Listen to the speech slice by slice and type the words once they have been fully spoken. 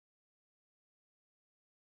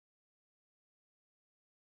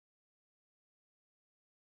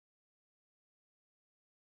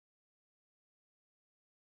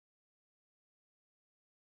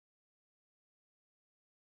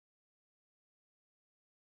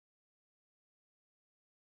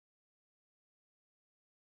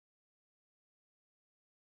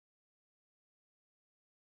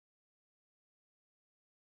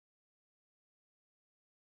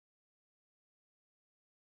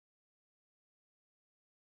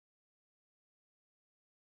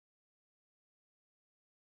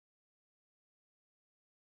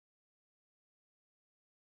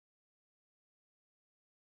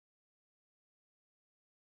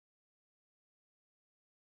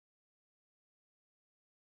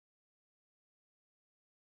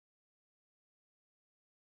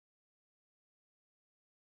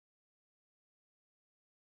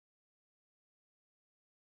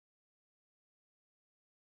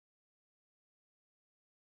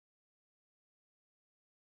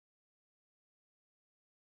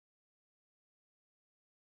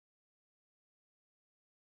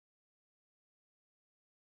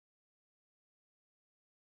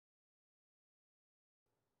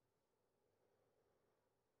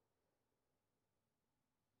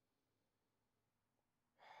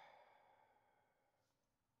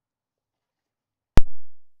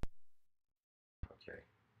Okay.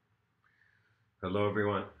 Hello,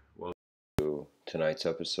 everyone. Welcome to tonight's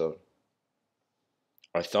episode.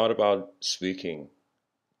 I thought about speaking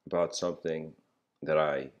about something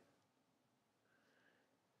that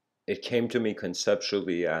it came to me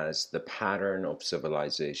conceptually as the pattern of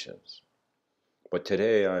civilizations. But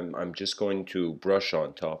today I'm just going to brush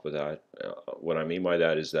on top of that. What I mean by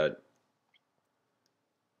that is that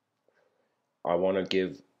I want to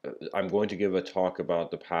give, I'm going to give a talk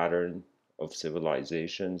about the pattern of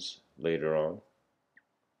civilizations later on.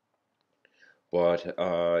 But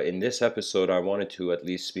in this episode, I wanted to at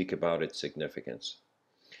least speak about its significance.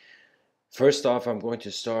 First off, I'm going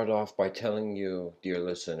to start off by telling you, dear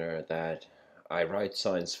listener, that I write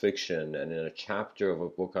science fiction, and in a chapter of a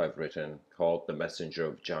book I've written called The Messenger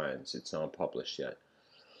of Giants, it's not published yet.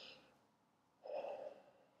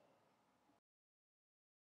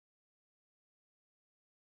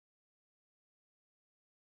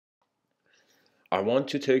 I want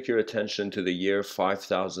to take your attention to the year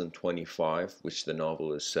 5025, which the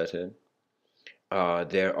novel is set in.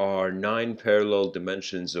 There are 9 parallel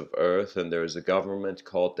dimensions of Earth, and there is a government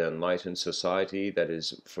called the Enlightened Society that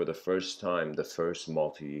is, for the first time, the first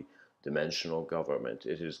multi-dimensional government.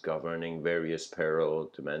 It is governing various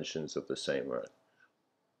parallel dimensions of the same Earth.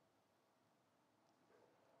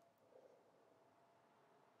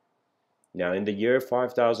 Now, in the year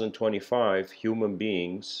 5025, human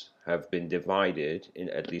beings have been divided,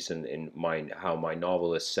 at least in how my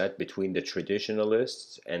novel is set, between the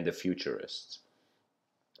traditionalists and the futurists.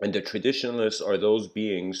 And the traditionalists are those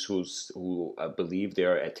beings who believe they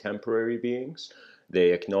are temporary beings.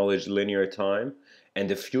 They acknowledge linear time. And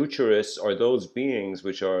the futurists are those beings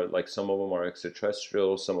which are like, some of them are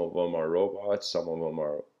extraterrestrial, some of them are robots, some of them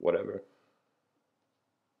are whatever.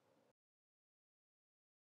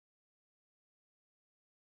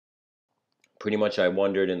 Pretty much, I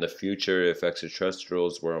wondered in the future if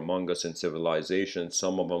extraterrestrials were among us in civilization,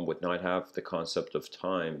 some of them would not have the concept of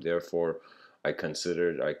time. Therefore, I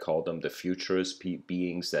called them the futurist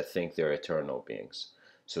beings that think they're eternal beings.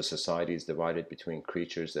 So society is divided between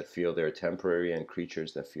creatures that feel they're temporary and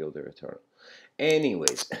creatures that feel they're eternal.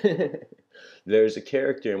 Anyways, there's a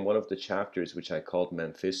character in one of the chapters which I called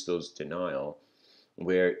Mephisto's Denial,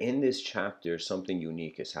 where in this chapter something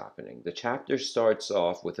unique is happening. The chapter starts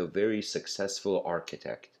off with a very successful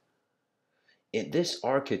architect. This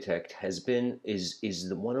architect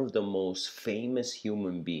is one of the most famous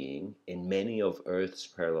human being in many of Earth's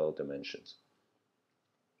parallel dimensions.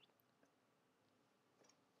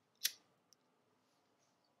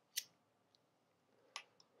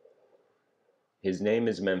 His name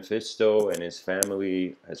is Mephisto, and his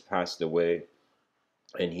family has passed away,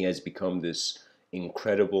 and he has become this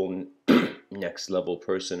incredible next level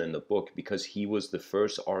person in the book because he was the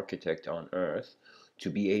first architect on Earth to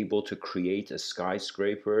be able to create a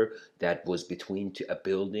skyscraper that was between a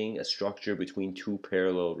building, a structure between two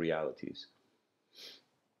parallel realities.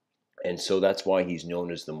 And so that's why he's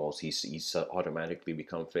known as the most, he's automatically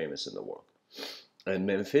become famous in the world. And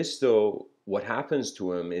Mephisto, what happens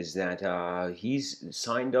to him is that he's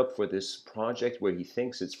signed up for this project where he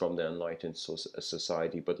thinks it's from the Enlightened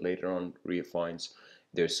Society, but later on finds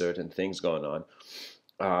there's certain things going on.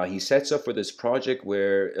 He sets up for this project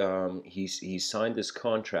where he's signed this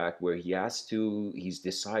contract where he's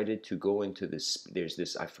decided to go into this. There's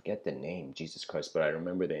this, I forget the name, Jesus Christ, but I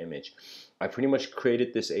remember the image. I pretty much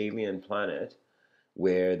created this alien planet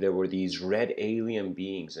where there were these red alien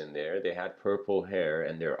beings in there. They had purple hair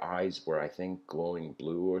and their eyes were, I think, glowing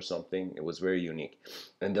blue or something. It was very unique.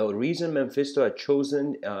 And the reason Mephisto had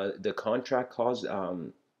chosen the contract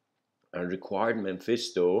required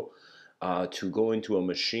Mephisto to go into a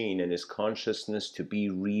machine and his consciousness to be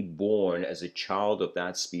reborn as a child of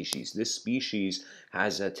that species. This species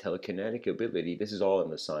has a telekinetic ability. This is all in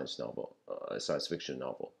the science fiction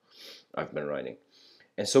novel I've been writing.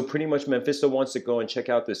 And so pretty much Mephisto wants to go and check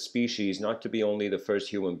out this species, not to be only the first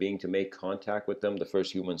human being to make contact with them, the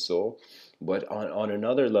first human soul, but on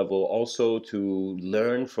another level also to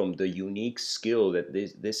learn from the unique skill that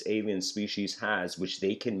this alien species has, which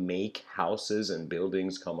they can make houses and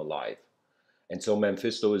buildings come alive. And so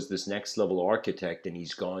Mephisto is this next level architect, and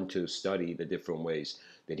he's gone to study the different ways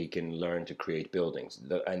that he can learn to create buildings.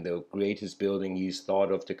 And the greatest building he's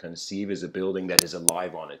thought of to conceive is a building that is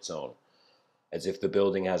alive on its own, as if the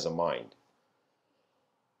building has a mind.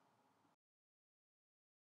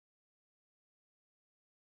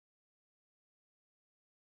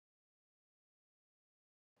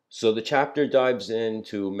 So the chapter dives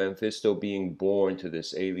into Mephisto being born to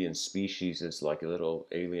this alien species as like a little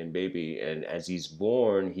alien baby, and as he's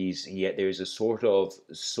born, there's a sort of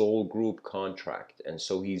soul group contract, and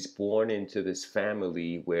so he's born into this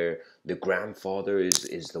family where the grandfather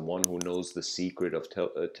is the one who knows the secret of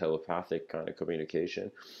telepathic kind of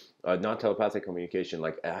communication, not telepathic communication,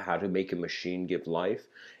 like how to make a machine give life.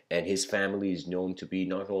 And his family is known to be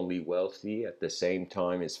not only wealthy, at the same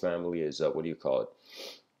time, his family is what do you call it?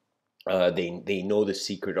 They know the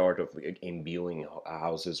secret art of imbuing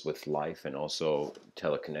houses with life and also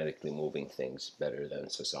telekinetically moving things better than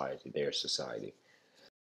society, their society.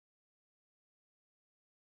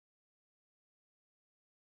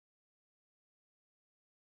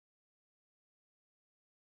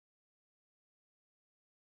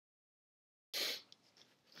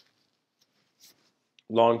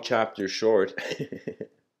 Long chapter short,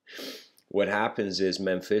 what happens is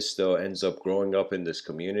Mephisto ends up growing up in this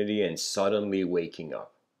community and suddenly waking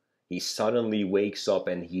up. He suddenly wakes up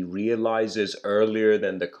and he realizes earlier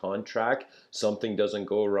than the contract something doesn't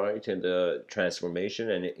go right in the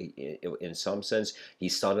transformation, and in some sense he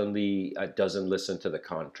suddenly doesn't listen to the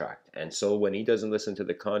contract. And so when he doesn't listen to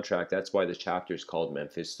the contract, that's why the chapter is called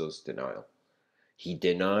Mephisto's Denial. He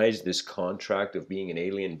denies this contract of being an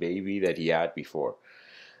alien baby that he had before.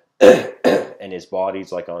 And his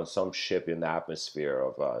body's like on some ship in the atmosphere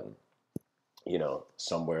of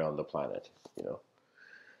somewhere on the planet.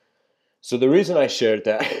 So the reason I shared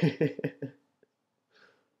that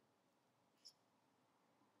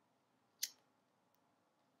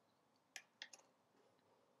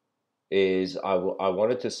is I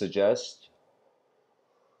wanted to suggest,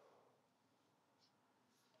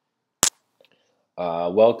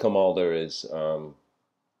 welcome all there is.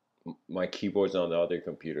 My keyboard's on the other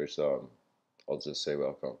computer, so I'll just say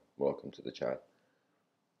welcome to the chat.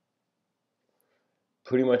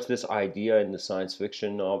 Pretty much this idea in the science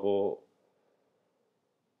fiction novel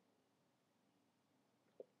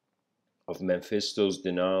of Mephisto's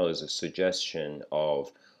denial is a suggestion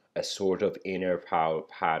of a sort of inner power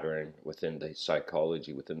pattern within the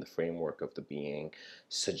psychology, within the framework of the being,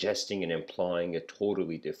 suggesting and implying a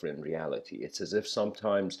totally different reality. It's as if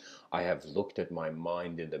sometimes I have looked at my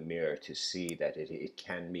mind in the mirror to see that it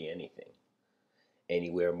can be anything.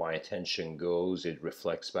 Anywhere my attention goes, it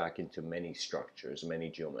reflects back into many structures, many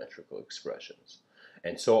geometrical expressions.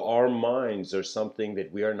 And so our minds are something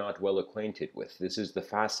that we are not well acquainted with. This is the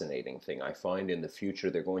fascinating thing. I find in the future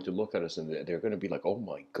they're going to look at us and they're going to be like, oh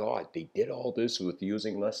my God, they did all this with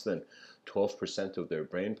using less than 12% of their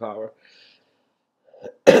brain power.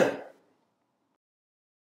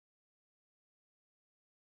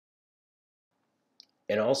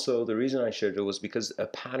 And also, the reason I shared it was because a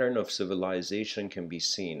pattern of civilization can be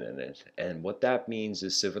seen in it. And what that means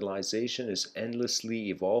is civilization is endlessly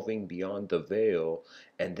evolving beyond the veil.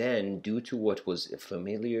 And then, due to what was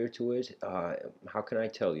familiar to it, how can I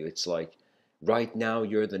tell you? It's like right now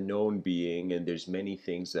you're the known being, and there's many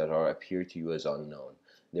things that are appear to you as unknown.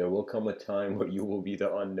 There will come a time where you will be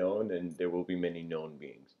the unknown, and there will be many known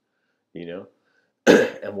beings, you know?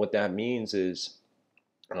 And what that means is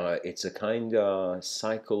it's a kind of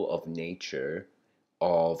cycle of nature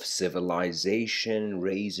of civilization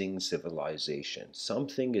raising civilization.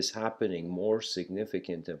 Something is happening more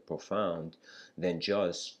significant and profound than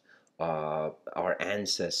just our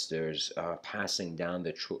ancestors passing down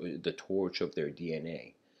the torch of their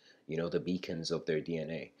DNA, the beacons of their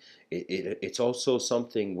DNA. It's also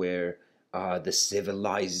something where the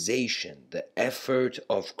civilization, the effort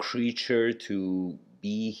of creature to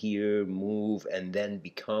be here, move, and then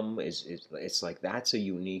become is it's like that's a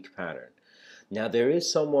unique pattern. Now there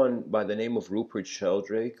is someone by the name of Rupert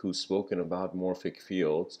Sheldrake who's spoken about morphic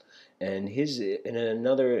fields, and his in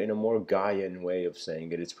a more Gaian way of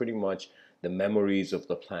saying it, it's pretty much the memories of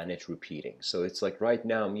the planet repeating. So it's like right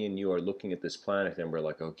now, me and you are looking at this planet, and we're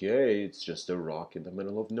like, okay, it's just a rock in the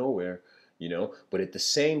middle of nowhere. But at the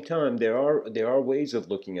same time, there are ways of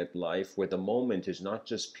looking at life where the moment is not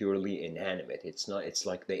just purely inanimate. It's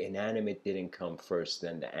like the inanimate didn't come first,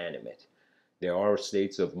 then the animate. There are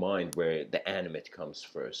states of mind where the animate comes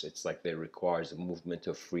first. It's like there requires a movement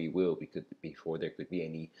of free will before there could be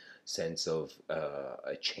any sense of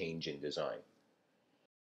a change in design.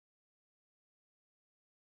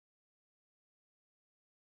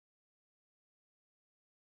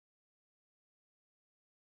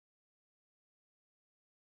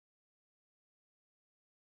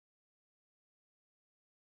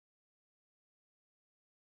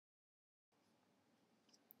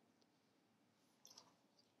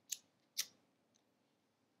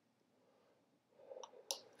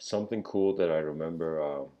 Something cool that I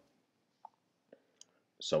remember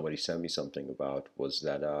somebody sent me something about was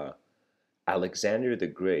that Alexander the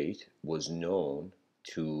Great was known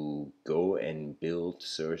to go and build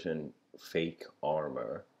certain fake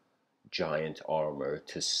armor, giant armor,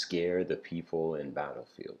 to scare the people in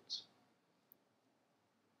battlefields.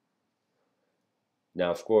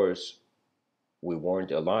 Now, of course, we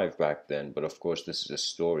weren't alive back then, but of course, this is a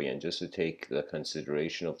story, and just to take the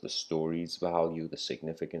consideration of the story's value, the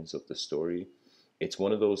significance of the story, it's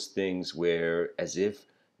one of those things where, as if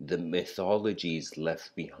the mythologies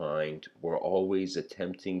left behind were always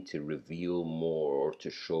attempting to reveal more or to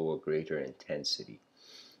show a greater intensity.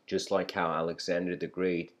 Just like how Alexander the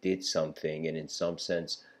Great did something and, in some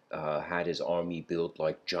sense, had his army built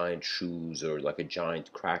like giant shoes or like a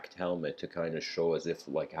giant cracked helmet to kind of show as if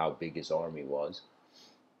like how big his army was.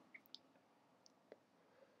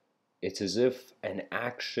 It's as if an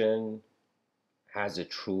action has a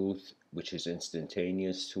truth which is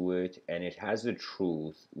instantaneous to it, and it has a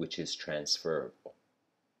truth which is transferable.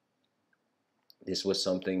 This was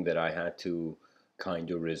something that I had to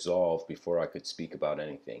kind of resolve before I could speak about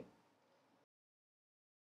anything.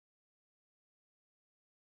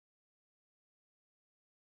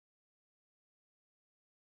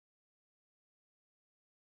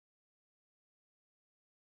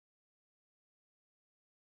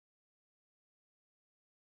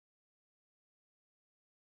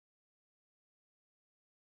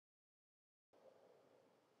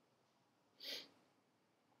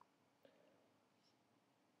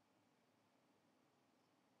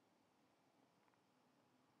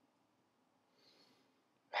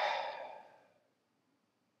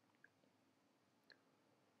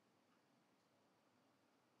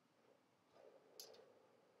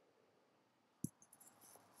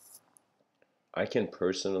 I can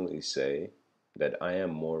personally say that I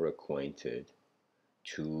am more acquainted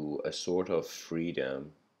to a sort of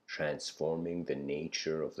freedom transforming the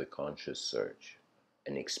nature of the conscious search,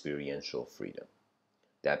 an experiential freedom.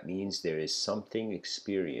 That means there is something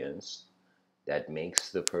experienced that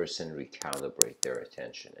makes the person recalibrate their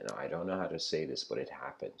attention. And I don't know how to say this, but it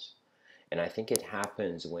happens. And I think it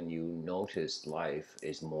happens when you notice life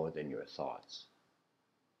is more than your thoughts.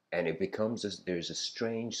 And it becomes there's a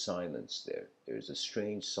strange silence there. There's a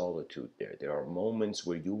strange solitude there. There are moments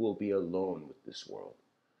where you will be alone with this world.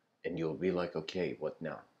 And you'll be like, okay, what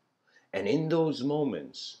now? And in those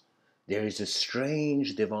moments, there is a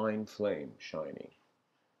strange divine flame shining.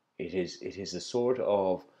 It is a sort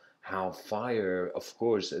of how fire, of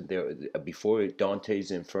course, there before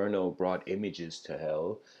Dante's Inferno brought images to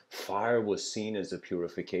hell, fire was seen as a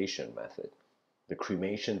purification method. The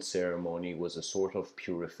cremation ceremony was a sort of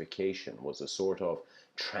purification, was a sort of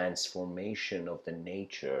transformation of the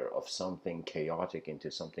nature of something chaotic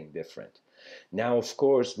into something different. Now, of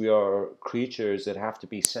course, we are creatures that have to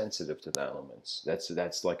be sensitive to the elements.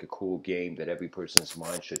 That's like a cool game that every person's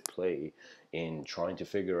mind should play in trying to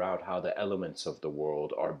figure out how the elements of the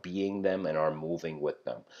world are being them and are moving with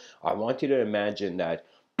them. I want you to imagine that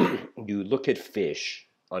you look at fish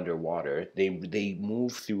underwater. They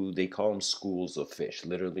move through, they call them schools of fish,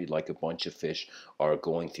 literally like a bunch of fish are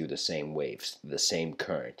going through the same waves, the same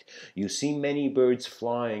current. You see many birds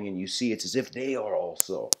flying, and you see it's as if they are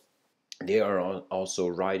also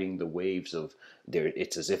riding the waves of their.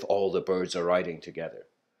 It's as if all the birds are riding together.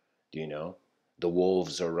 Do you know? The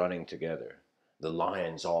wolves are running together. The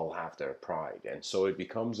lions all have their pride. And so it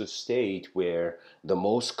becomes a state where the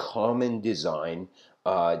most common design,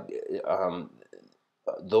 uh, um,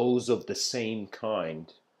 those of the same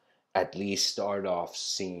kind, at least start off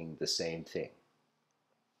seeing the same thing.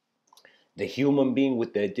 The human being,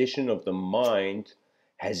 with the addition of the mind,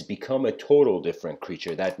 has become a total different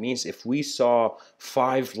creature. That means if we saw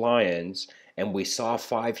 5 lions and we saw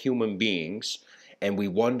 5 human beings and we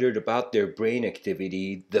wondered about their brain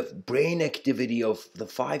activity, the brain activity of the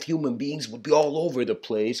 5 human beings would be all over the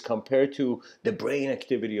place compared to the brain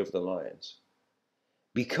activity of the lions.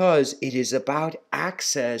 Because it is about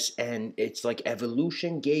access, and it's like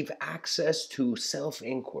evolution gave access to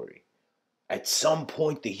self-inquiry. At some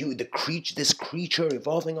point, this creature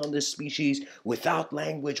evolving on this species without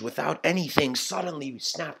language, without anything, suddenly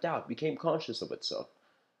snapped out, became conscious of itself.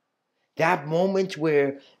 That moment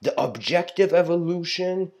where the objective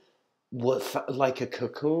evolution was like a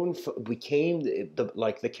cocoon became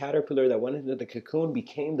like the caterpillar that went into the cocoon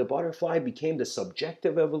became the butterfly, became the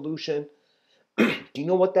subjective evolution. Do you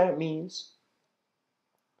know what that means?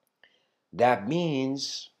 That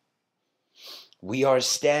means we are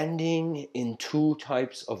standing in 2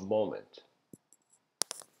 types of moment.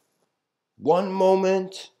 One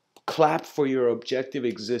moment, clap for your objective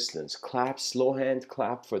existence. Clap, slow hand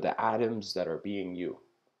clap for the atoms that are being you.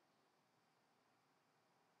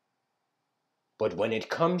 But when it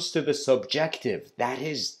comes to the subjective,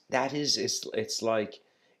 it's like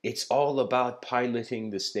it's all about piloting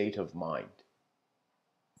the state of mind.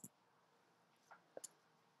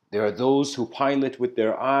 There are those who pilot with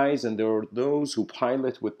their eyes, and there are those who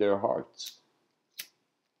pilot with their hearts.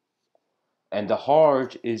 And the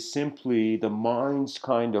heart is simply the mind's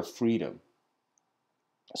kind of freedom.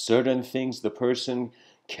 Certain things the person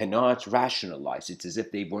cannot rationalize. It's as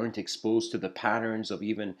if they weren't exposed to the patterns of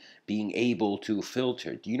even being able to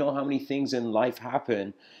filter. Do you know how many things in life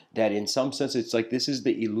happen that in some sense it's like this is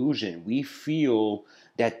the illusion? We feel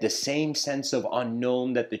that the same sense of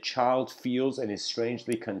unknown that the child feels and is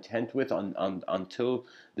strangely content with until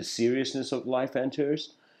the seriousness of life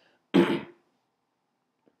enters.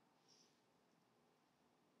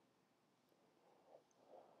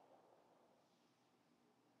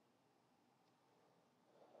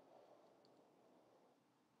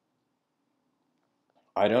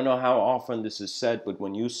 I don't know how often this is said, but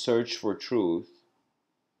when you search for truth,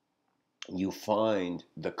 you find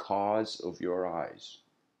the cause of your eyes.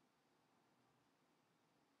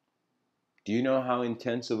 Do you know how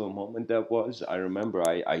intense of a moment that was? I remember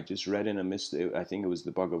I just read in a I think it was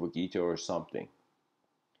the Bhagavad Gita or something.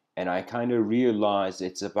 And I kind of realized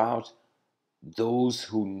it's about those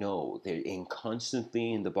who know. They're in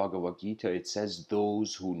constantly in the Bhagavad Gita, it says,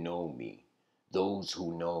 those who know me, those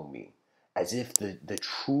who know me. As if the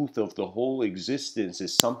truth of the whole existence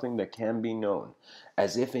is something that can be known.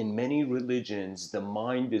 As if in many religions, the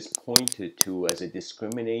mind is pointed to as a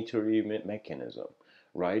discriminatory mechanism,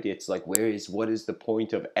 right? It's like, what is the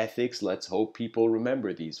point of ethics? Let's hope people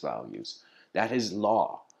remember these values. That is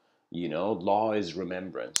law. Law is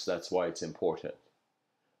remembrance. That's why it's important.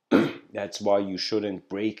 That's why you shouldn't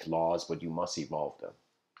break laws, but you must evolve them.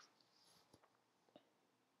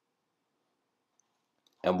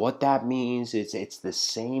 And what that means is it's the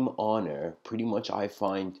same honor. Pretty much, I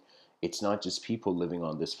find it's not just people living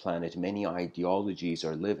on this planet, many ideologies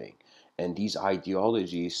are living. And these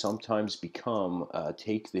ideologies sometimes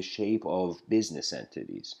take the shape of business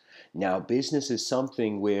entities. Now, business is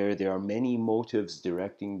something where there are many motives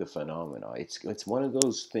directing the phenomena. It's one of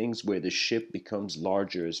those things where the ship becomes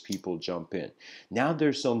larger as people jump in. Now,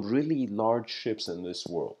 there's some really large ships in this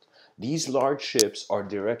world. These large ships are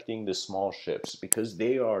directing the small ships because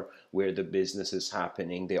they are where the business is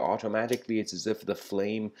happening. It's as if the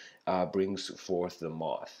flame brings forth the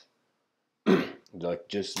moth. Like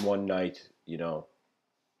just one night,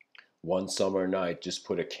 one summer night, just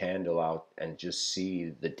put a candle out and just see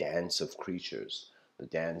the dance of creatures, the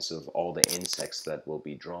dance of all the insects that will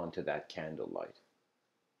be drawn to that candlelight,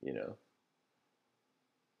 you know.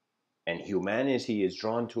 And humanity is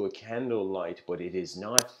drawn to a candlelight, but it's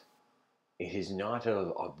not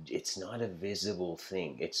a visible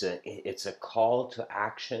thing. It's a call to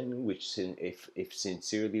action which, if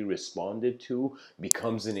sincerely responded to,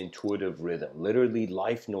 becomes an intuitive rhythm. Literally,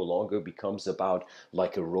 life no longer becomes about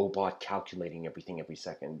like a robot calculating everything every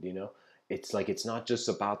second. It's like it's not just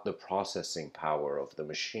about the processing power of the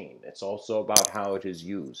machine. It's also about how it is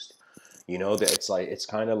used. That it's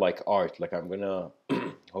kind of like art. Like I'm gonna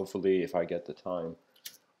hopefully, if I get the time,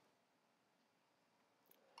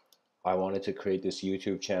 I wanted to create this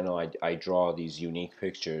YouTube channel. I draw these unique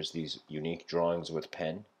pictures, these unique drawings with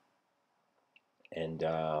pen. And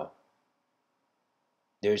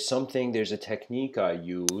there's a technique I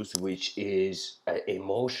use, which is an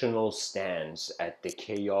emotional stance at the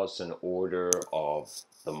chaos and order of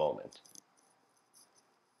the moment.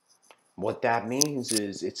 What that means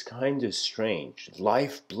is it's kind of strange.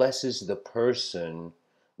 Life blesses the person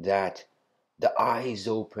that the eyes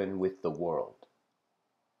open with the world.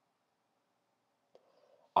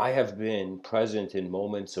 I have been present in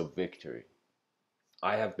moments of victory.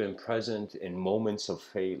 I have been present in moments of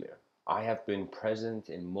failure. I have been present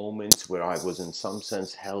in moments where I was in some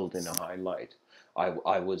sense held in a high light. I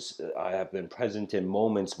have been present in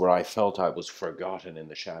moments where I felt I was forgotten in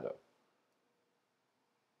the shadow.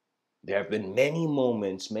 There have been many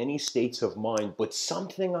moments, many states of mind, but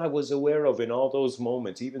something I was aware of in all those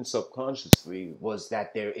moments, even subconsciously, was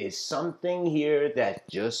that there is something here that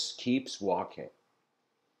just keeps walking.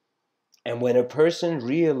 And when a person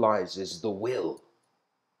realizes the will,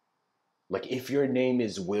 like if your name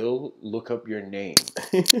is Will, look up your name.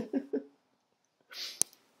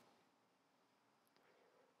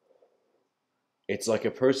 It's like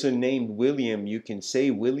a person named William, you can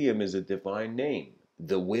say William is a divine name.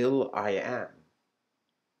 The will I am.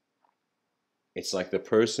 It's like the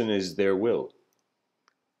person is their will.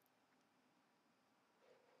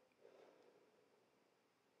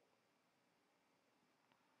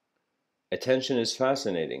 Attention is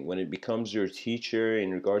fascinating. When it becomes your teacher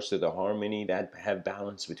in regards to the harmony that have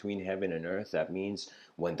balance between heaven and earth, that means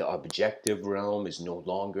when the objective realm is no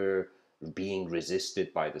longer being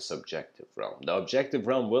resisted by the subjective realm. The objective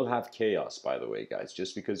realm will have chaos, by the way, guys.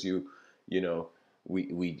 Just because you know,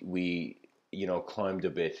 we climbed a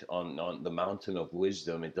bit on the mountain of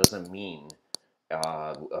wisdom, it doesn't mean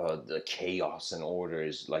the chaos and order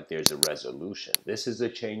is like there's a resolution. This is a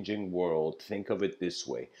changing world. Think of it this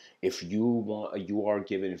way: if you are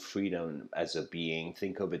given freedom as a being.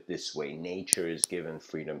 Think of it this way: nature is given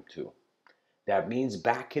freedom too. That means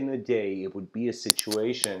back in the day, it would be a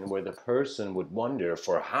situation where the person would wonder,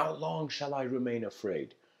 for how long shall I remain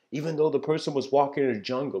afraid? Even though the person was walking in a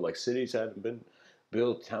jungle, like cities hadn't been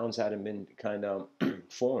built, towns hadn't been kind of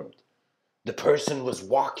formed. The person was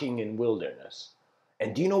walking in wilderness.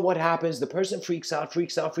 And do you know what happens? The person freaks out,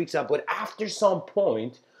 freaks out, freaks out, but after some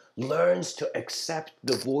point learns to accept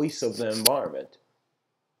the voice of the environment.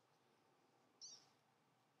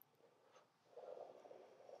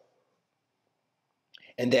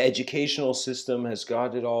 And the educational system has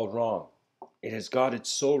got it all wrong. It has got it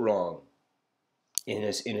so wrong. In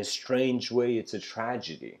a strange way, it's a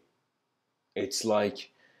tragedy. It's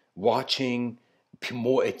like watching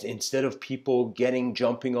more, instead of people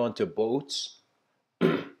jumping onto boats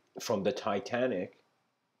from the Titanic.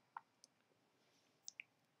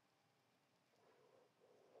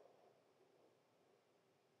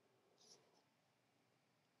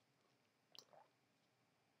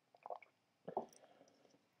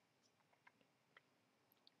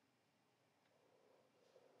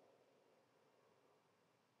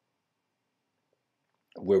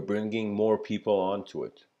 We're bringing more people onto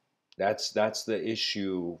it. That's the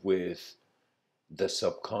issue with the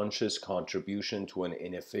subconscious contribution to an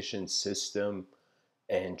inefficient system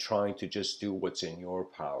and trying to just do what's in your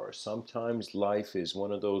power. Sometimes life is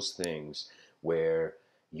one of those things where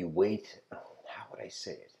you wait. How would I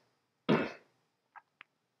say it?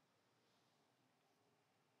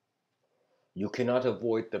 You cannot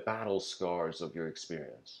avoid the battle scars of your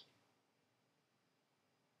experience.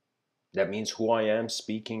 That means who I am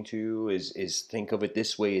speaking to you is think of it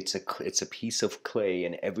this way: it's a piece of clay,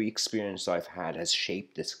 and every experience I've had has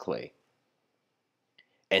shaped this clay.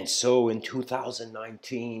 And so in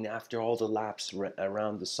 2019, after all the laps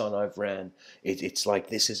around the sun I've ran, it's like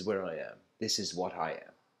this is where I am. This is what I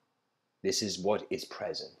am. This is what is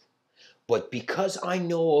present. But because I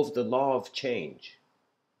know of the law of change,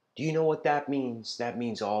 do you know what that means? That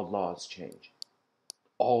means all laws change.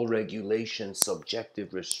 All regulations,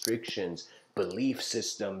 subjective restrictions, belief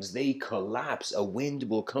systems, they collapse. A wind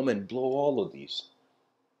will come and blow all of these.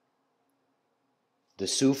 The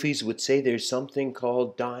Sufis would say there's something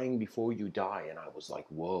called dying before you die. And I was like,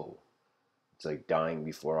 whoa. It's like dying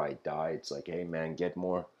before I die. It's like, hey man, get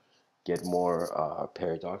more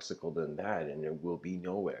paradoxical than that, and there will be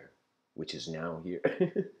nowhere, which is now here.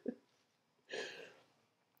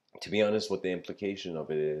 To be honest, what the implication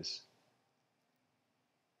of it is,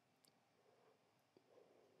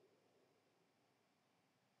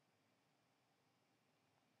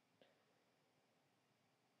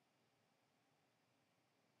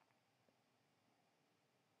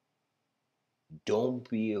 don't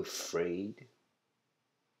be afraid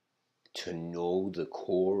to know the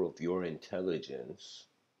core of your intelligence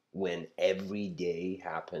when every day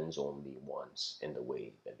happens only once in the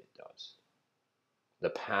way that it does. The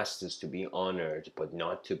past is to be honored, but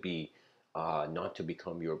not to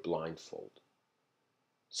become your blindfold.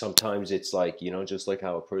 Sometimes it's like, just like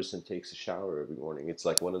how a person takes a shower every morning. It's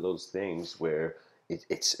like one of those things where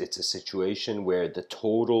it's a situation where the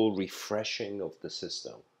total refreshing of the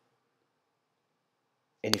system.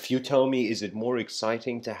 And if you tell me, is it more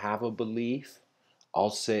exciting to have a belief?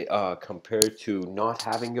 I'll say, compared to not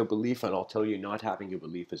having a belief, and I'll tell you, not having a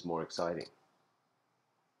belief is more exciting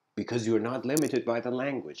because you're not limited by the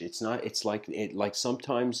language. It's not. It's like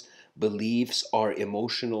sometimes beliefs are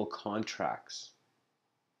emotional contracts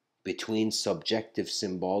between subjective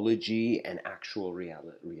symbology and actual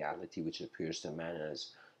reality, which appears to man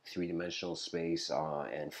as three-dimensional space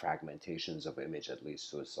and fragmentations of image, at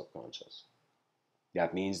least to the subconscious.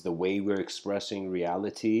 That means the way we're expressing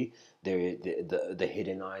reality, the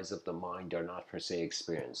hidden eyes of the mind are not per se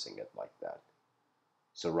experiencing it like that.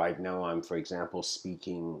 So right now, for example,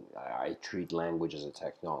 speaking. I treat language as a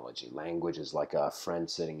technology. Language is like a friend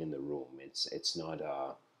sitting in the room. It's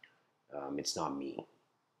not me.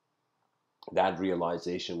 That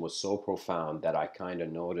realization was so profound that I kind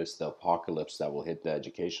of noticed the apocalypse that will hit the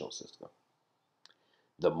educational system.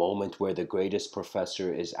 The moment where the greatest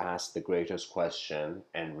professor is asked the greatest question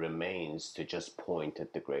and remains to just point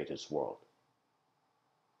at the greatest world.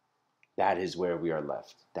 that is where we are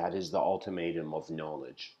left. That is the ultimatum of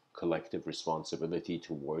knowledge, collective responsibility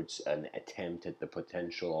towards an attempt at the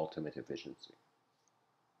potential ultimate efficiency.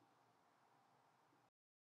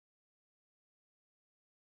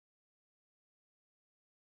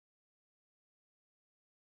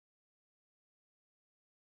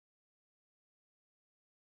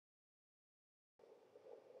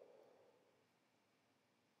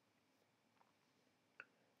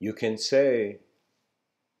 You can say,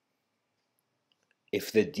 if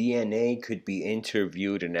the DNA could be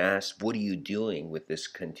interviewed and asked, what are you doing with this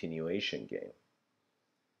continuation game?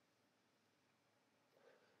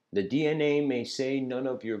 The DNA may say none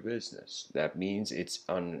of your business. That means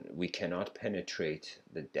we cannot penetrate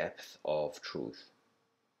the depth of truth.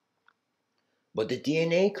 But the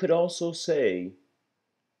DNA could also say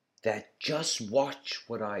that just watch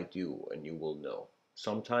what I do and you will know.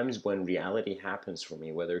 Sometimes when reality happens for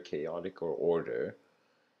me, whether chaotic or order,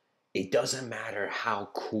 it doesn't matter how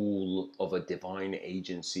cool of a divine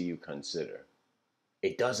agency you consider.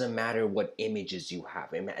 It doesn't matter what images you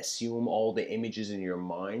have. Assume all the images in your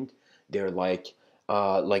mind. They're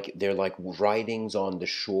they're like writings on the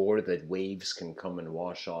shore that waves can come and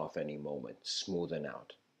wash off any moment, smoothen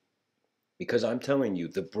out. Because I'm telling you,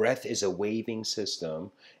 the breath is a waving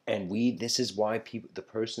system, and this is why the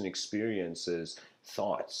person experiences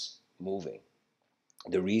thoughts moving.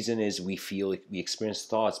 The reason is we experience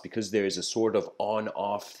thoughts because there is a sort of on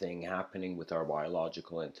off thing happening with our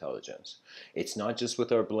biological intelligence. It's not just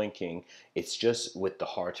with our blinking, it's just with the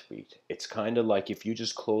heartbeat. It's kind of like if you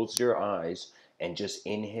just closed your eyes and just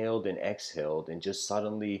inhaled and exhaled and just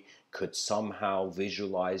suddenly could somehow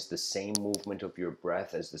visualize the same movement of your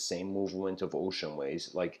breath as the same movement of ocean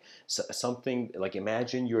waves, like something like,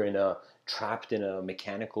 imagine you're in a trapped in a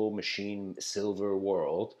mechanical machine silver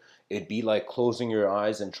world. It'd be like closing your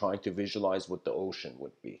eyes and trying to visualize what the ocean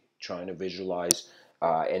would be, trying to visualize,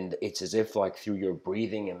 and it's as if like through your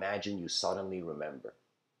breathing, imagine you suddenly remember.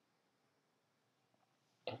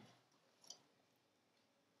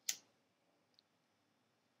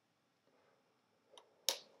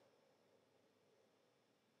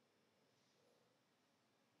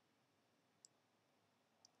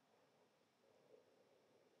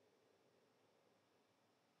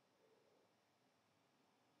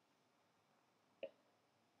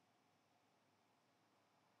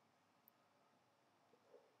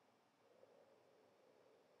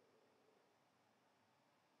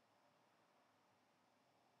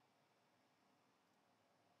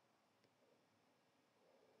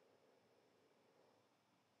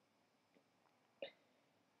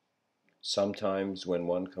 Sometimes when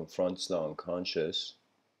one confronts the unconscious,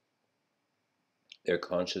 their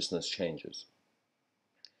consciousness changes.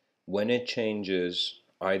 When it changes,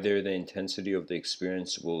 either the intensity of the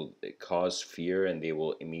experience will cause fear and they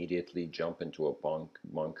will immediately jump into a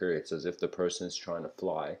bunker. It's as if the person is trying to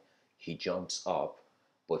fly. He jumps up,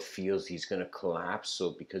 but feels he's going to collapse.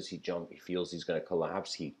 So because he feels he's going to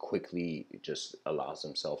collapse, he quickly just allows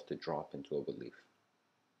himself to drop into a belief.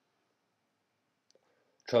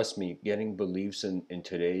 Trust me, getting beliefs in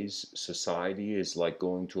today's society is like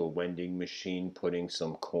going to a vending machine, putting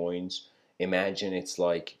some coins. Imagine it's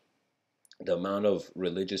like the amount of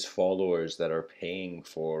religious followers that are paying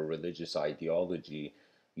for religious ideology.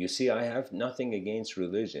 You see, I have nothing against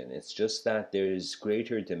religion. It's just that there's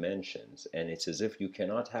greater dimensions, and it's as if you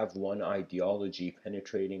cannot have one ideology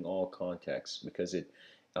penetrating all contexts because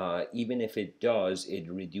even if it does, it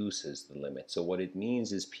reduces the limit. So what it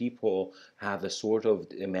means is people have a sort of,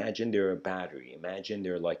 imagine they're a battery, imagine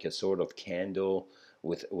they're like a sort of candle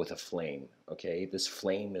with a flame. Okay, this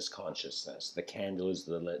flame is consciousness. The candle is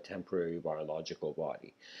the temporary biological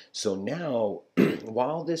body. So now,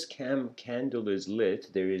 while this candle is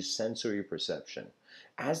lit, there is sensory perception.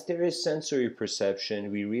 As there is sensory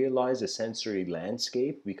perception, we realize a sensory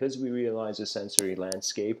landscape. Because we realize a sensory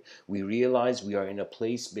landscape, we realize we are in a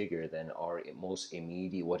place bigger than our most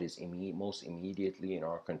immediate, what is most immediately in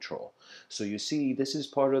our control. So you see, this is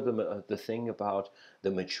part of the thing about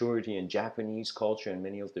the maturity in Japanese culture, and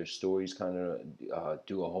many of their stories kind of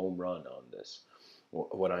do a home run on this.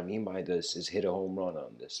 What I mean by this is hit a home run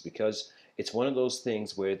on this, because it's one of those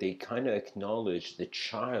things where they kind of acknowledge the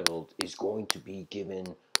child is going to be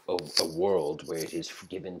given a world where it is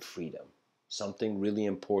given freedom. Something really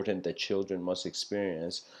important that children must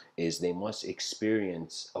experience is they must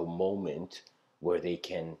experience a moment where they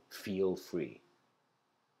can feel free.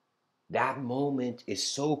 That moment is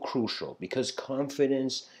so crucial because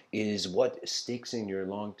confidence is what sticks in your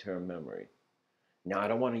long term memory. Now, I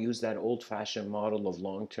don't want to use that old fashioned model of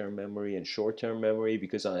long term memory and short term memory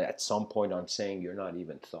because at some point I'm saying you're not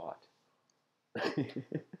even thought.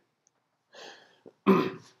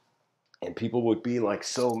 And people would be like,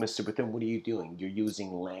 so, Mr. Within, what are you doing? You're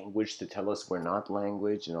using language to tell us we're not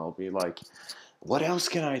language? And I'll be like, what else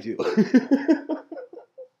can I do?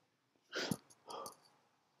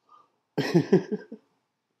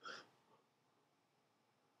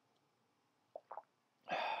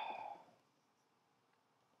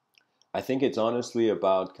 I think it's honestly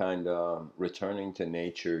about kind of returning to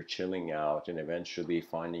nature, chilling out, and eventually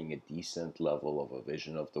finding a decent level of a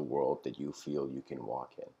vision of the world that you feel you can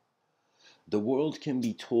walk in. The world can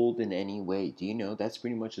be told in any way. Do you know that's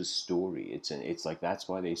pretty much a story? It's like that's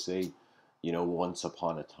why they say, once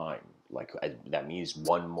upon a time. Like that means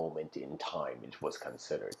one moment in time it was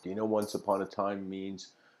considered. Do you know once upon a time means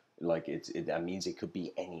like that means it could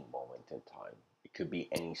be any moment in time. It could be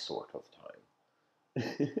any sort of time.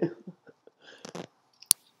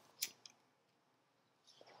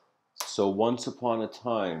 So once upon a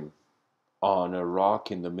time, on a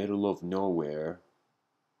rock in the middle of nowhere,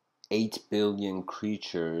 8 billion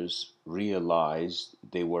creatures realized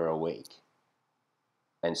they were awake.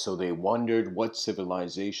 And so they wondered what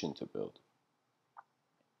civilization to build.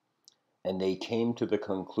 And they came to the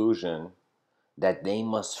conclusion that they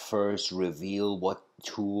must first reveal what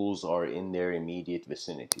tools are in their immediate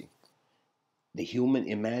vicinity.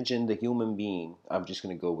 Imagine the human being. I'm just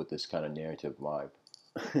going to go with this kind of narrative vibe.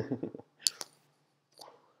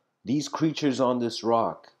 These creatures on this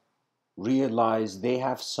rock realize they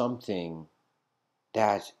have something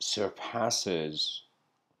that surpasses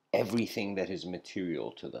everything that is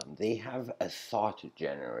material to them. They have a thought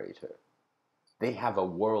generator. They have a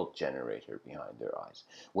world generator behind their eyes.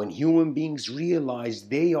 When human beings realize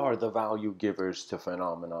they are the value givers to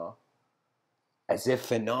phenomena, as if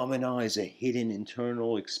phenomena is a hidden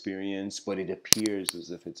internal experience, but it appears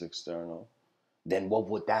as if it's external, then what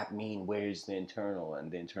would that mean? Where is the internal?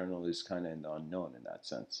 And the internal is kind of in the unknown in that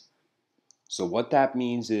sense. So what that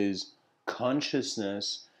means is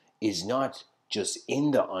consciousness is not just in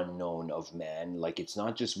the unknown of man. Like it's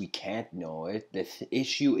not just we can't know it. The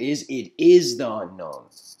issue is it is the unknown.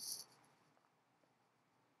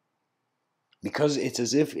 Because it's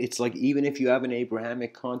as if it's like even if you have an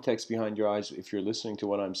Abrahamic context behind your eyes, if you're listening to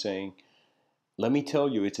what I'm saying, let me tell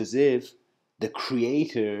you, it's as if the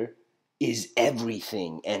creator is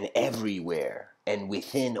everything and everywhere and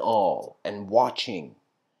within all and watching.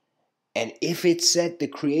 And if it's said the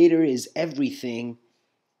creator is everything,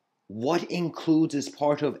 what includes as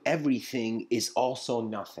part of everything is also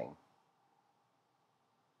nothing.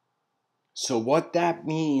 So what that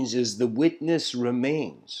means is the witness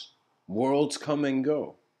remains. Worlds come and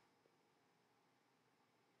go.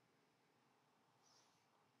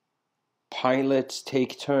 Pilots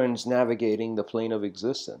take turns navigating the plane of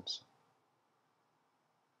existence.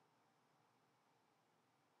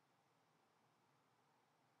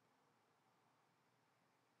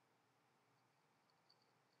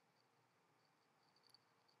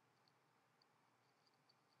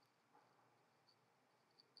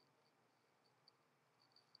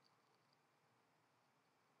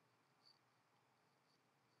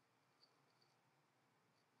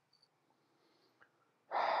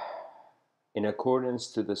 In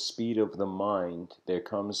accordance to the speed of the mind, there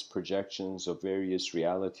comes projections of various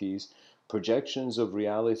realities, projections of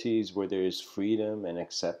realities where there is freedom and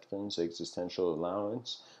acceptance, existential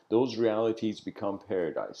allowance. Those realities become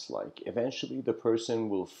paradise-like. Eventually, the person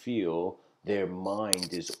will feel their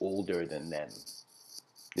mind is older than them.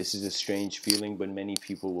 This is a strange feeling, but many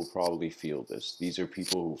people will probably feel this. These are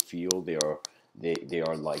people who feel they are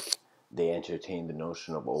like they entertain the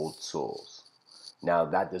notion of old souls. Now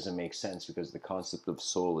that doesn't make sense because the concept of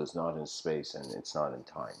soul is not in space and it's not in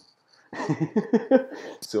time.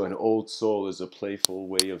 So an old soul is a playful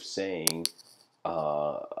way of saying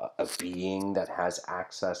a being that has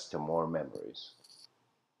access to more memories,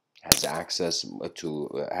 has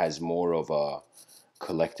more of a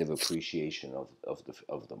collective appreciation of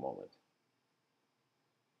the moment.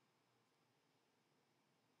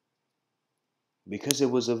 Because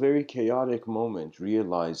it was a very chaotic moment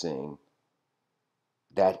realizing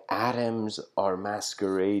that atoms are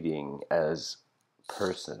masquerading as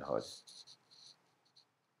personhood.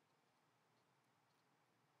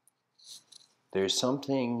 There's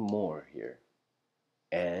something more here.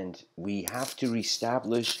 And we have to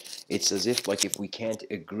reestablish it's as if like if we can't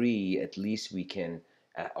agree, at least we can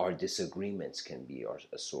our disagreements can be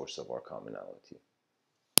a source of our commonality.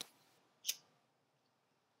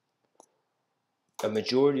 A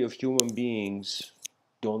majority of human beings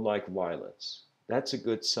don't like violence. That's a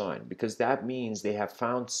good sign because that means they have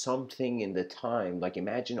found something in the time. Like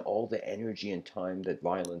imagine all the energy and time that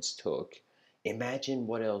violence took. Imagine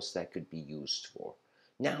what else that could be used for.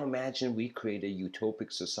 Now imagine we create a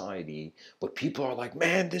utopic society, but people are like,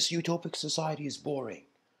 man, this utopic society is boring.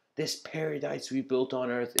 This paradise we built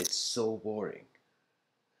on earth, it's so boring.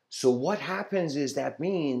 So what happens is that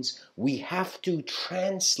means we have to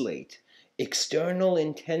translate external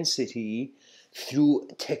intensity through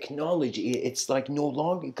technology. It's like no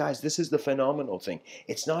longer, guys, this is the phenomenal thing.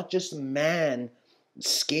 It's not just man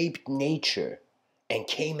escaped nature and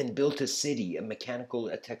came and built a city,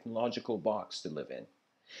 a technological box to live in.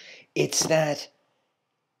 It's that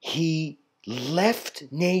he left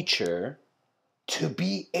nature to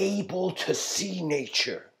be able to see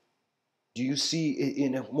nature. Do you see it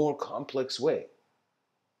in a more complex way?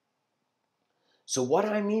 So, what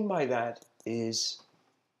I mean by that is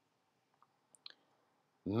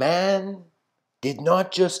man did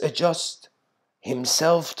not just adjust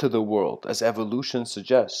himself to the world, as evolution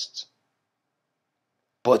suggests,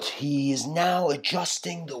 but he is now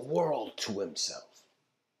adjusting the world to himself.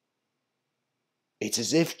 It's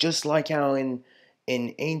as if, just like how in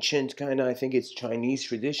ancient kind of, I think it's Chinese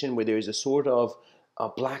tradition, where there's a sort of a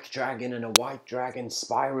black dragon and a white dragon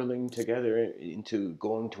spiraling together into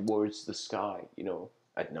going towards the sky,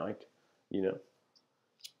 at night, you know.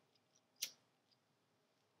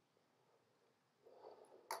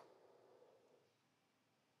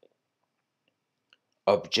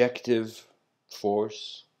 Objective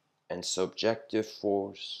force and subjective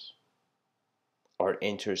force are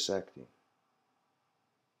intersecting.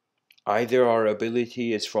 Either our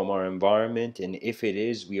ability is from our environment, and if it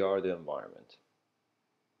is, we are the environment.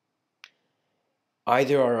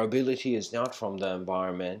 Either our ability is not from the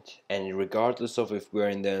environment, and regardless of if we're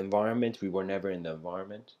in the environment, we were never in the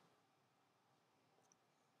environment.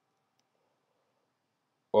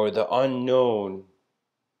 Or the unknown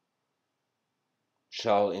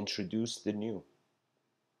shall introduce the new.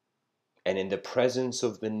 And in the presence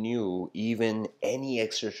of the new, even any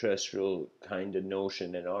extraterrestrial kind of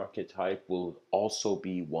notion and archetype will also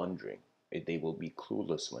be wondering. They will be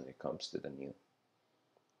clueless when it comes to the new.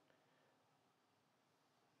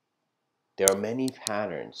 There are many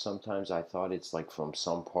patterns. Sometimes I thought it's like from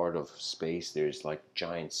some part of space, there's like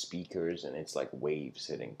giant speakers and it's like waves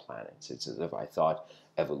hitting planets. It's as if I thought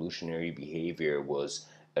evolutionary behavior was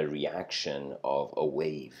a reaction of a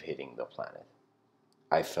wave hitting the planet.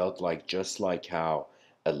 I felt like just like how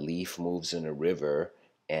a leaf moves in a river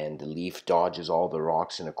and the leaf dodges all the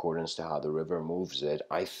rocks in accordance to how the river moves it,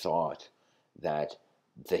 I thought that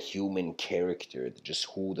the human character, just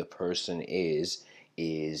who the person is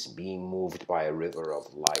being moved by a river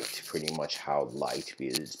of light, pretty much how light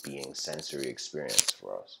is being sensory experience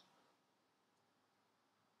for us.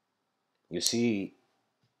 You see,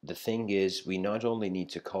 the thing is, we not only need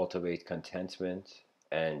to cultivate contentment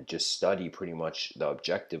and just study pretty much the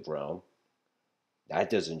objective realm. That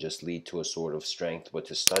doesn't just lead to a sort of strength, but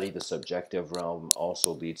to study the subjective realm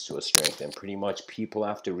also leads to a strength. And pretty much people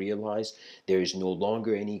have to realize there is no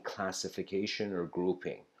longer any classification or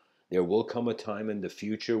grouping. There will come a time in the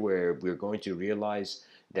future where we're going to realize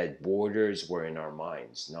that borders were in our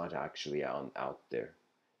minds, not actually out there.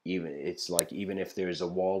 Even it's like even if there's a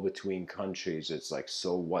wall between countries, it's like,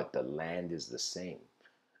 so what? The land is the same.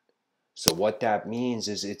 So what that means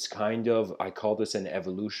is it's kind of, I call this an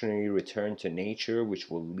evolutionary return to nature, which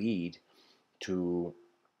will lead to,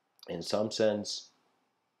 in some sense,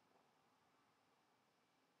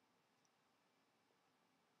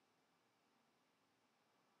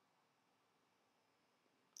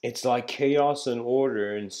 it's like chaos and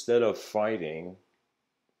order. Instead of fighting,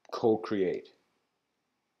 co-create.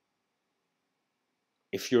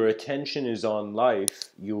 If your attention is on life,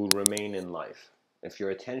 you will remain in life. If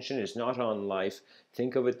your attention is not on life,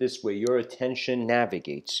 think of it this way: your attention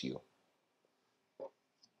navigates you.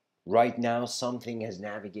 Right now, something has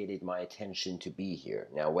navigated my attention to be here.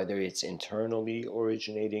 Now, whether it's internally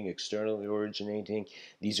originating, externally originating,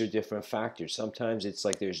 these are different factors. Sometimes it's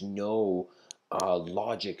like there's no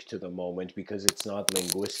logic to the moment because it's not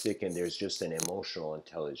linguistic and there's just an emotional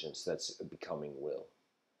intelligence that's becoming will.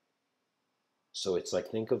 So it's like,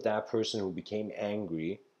 think of that person who became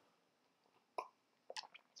angry.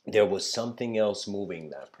 There was something else moving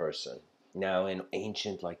that person. Now, in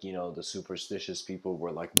ancient, like, the superstitious people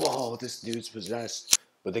were like, whoa, this dude's possessed.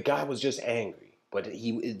 But the guy was just angry. But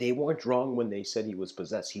they weren't wrong when they said he was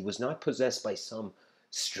possessed. He was not possessed by some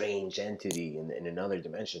strange entity in another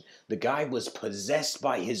dimension. The guy was possessed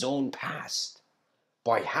by his own past,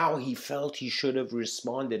 by how he felt he should have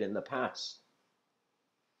responded in the past.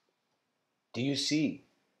 Do you see?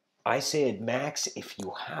 I say at max, if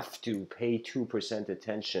you have to, pay 2%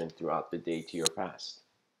 attention throughout the day to your past.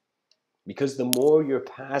 Because the more your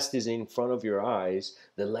past is in front of your eyes,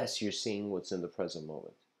 the less you're seeing what's in the present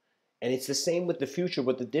moment. And it's the same with the future,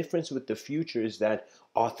 but the difference with the future is that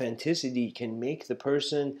authenticity can make the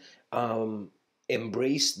person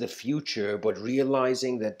embrace the future, but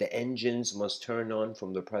realizing that the engines must turn on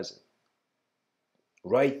from the present.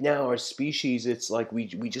 Right now, our species, it's like we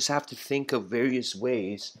just have to think of various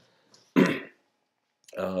ways.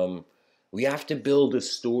 um, we have to build a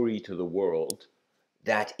story to the world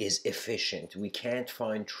that is efficient. We can't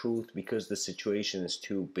find truth because the situation is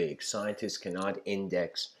too big. Scientists cannot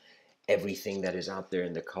index everything that is out there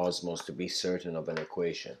in the cosmos to be certain of an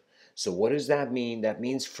equation. So what does that mean? That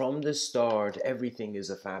means from the start, everything is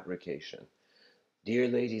a fabrication. Dear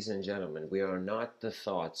ladies and gentlemen, we are not the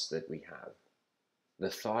thoughts that we have. The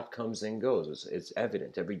thought comes and goes. It's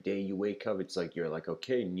evident. Every day you wake up, it's like you're like,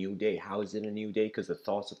 okay, new day. How is it a new day? Because the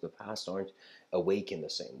thoughts of the past aren't awake in the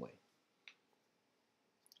same way.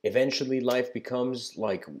 Eventually life becomes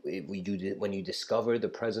like when you discover the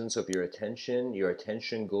presence of your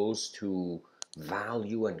attention goes to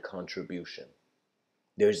value and contribution.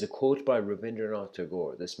 There's a quote by Rabindranath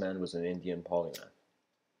Tagore. This man was an Indian polymath.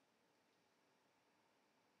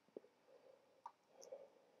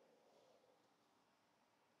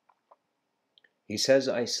 He says,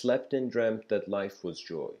 I slept and dreamt that life was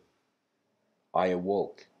joy. I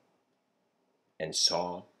awoke and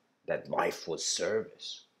saw that life was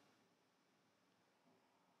service.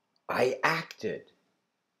 I acted,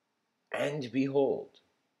 and behold,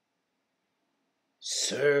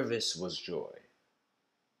 service was joy.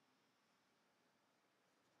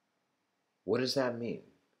 What does that mean?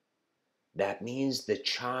 That means the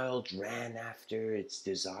child ran after its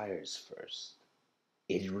desires first.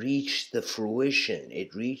 It reached the fruition,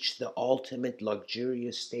 it reached the ultimate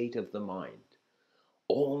luxurious state of the mind,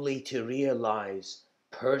 only to realize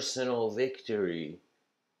personal victory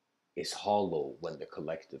is hollow when the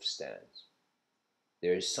collective stands.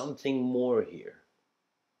 There is something more here.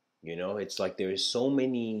 It's like there is so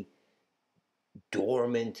many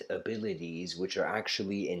dormant abilities which are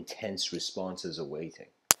actually intense responses awaiting.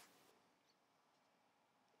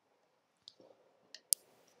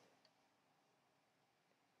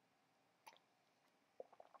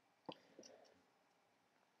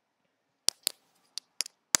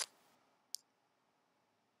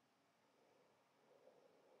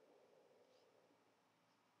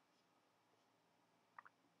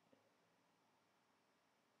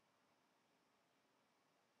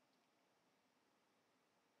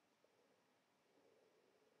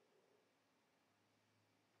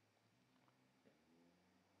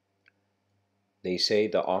 They say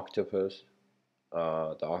the octopus,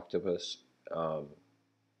 um,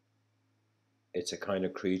 it's a kind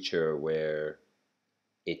of creature where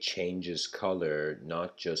it changes color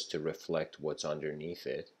not just to reflect what's underneath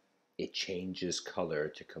it, it changes color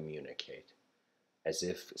to communicate. As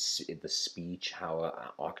if the speech, how an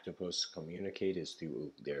octopus communicate is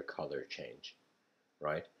through their color change,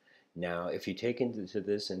 right? Now, if you take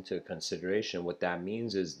this into consideration, what that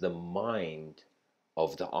means is the mind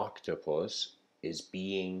of the octopus is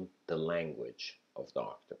being the language of the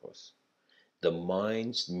octopus. The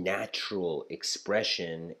mind's natural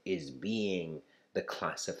expression is being the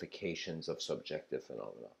classifications of subjective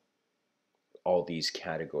phenomena, all these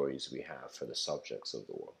categories we have for the subjects of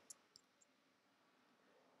the world.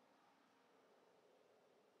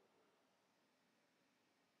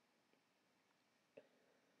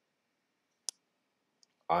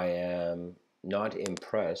 I am not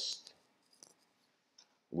impressed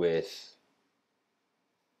with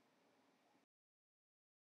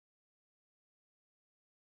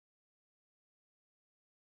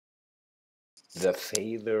the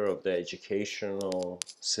failure of the educational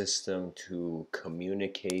system to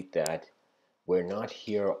communicate that we're not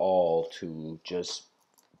here all to just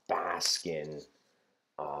bask in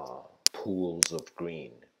uh, pools of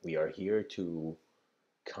green. We are here to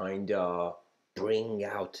kind of bring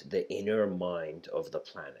out the inner mind of the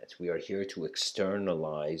planet. We are here to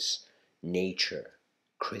externalize nature,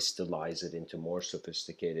 crystallize it into more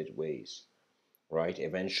sophisticated ways, right?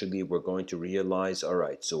 Eventually, we're going to realize, all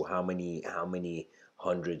right, so how many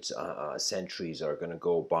hundreds, centuries are going to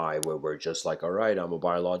go by where we're just like, all right, I'm a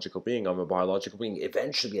biological being, I'm a biological being.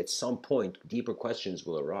 Eventually, at some point, deeper questions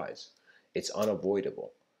will arise. It's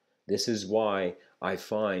unavoidable. This is why I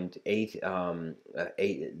find the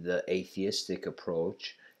atheistic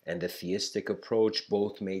approach and the theistic approach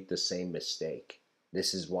both made the same mistake.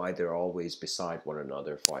 This is why they're always beside one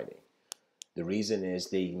another fighting. The reason is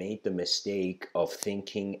they made the mistake of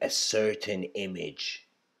thinking a certain image,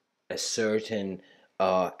 a certain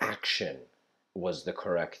action, was the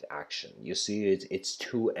correct action. You see, it's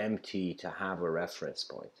too empty to have a reference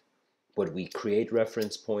point. But we create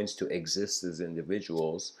reference points to exist as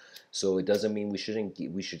individuals. So it doesn't mean we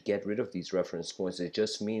should get rid of these reference points. It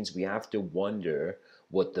just means we have to wonder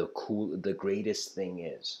what the greatest thing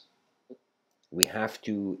is. We have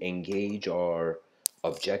to engage our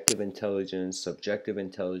objective intelligence, subjective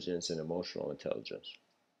intelligence, and emotional intelligence.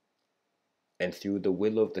 And through the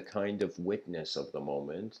will of the kind of witness of the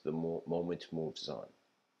moment, the moment moves on.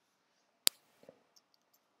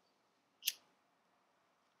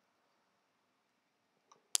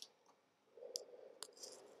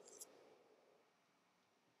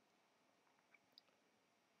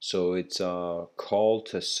 So it's a call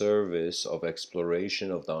to service of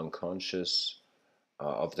exploration of the unconscious,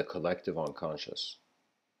 of the collective unconscious.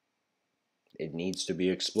 It needs to be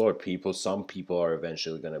explored. Some people are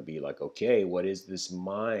eventually going to be like, okay, what is this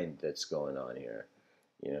mind that's going on here?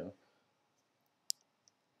 You know?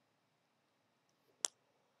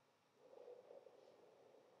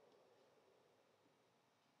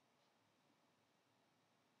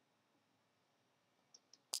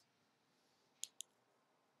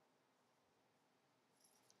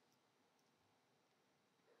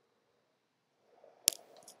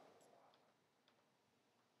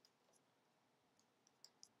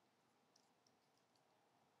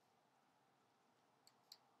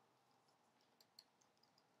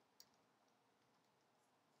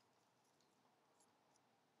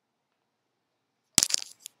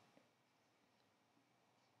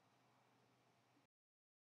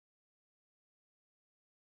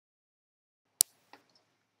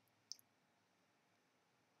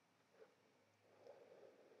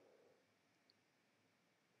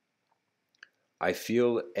 I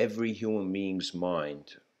feel every human being's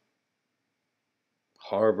mind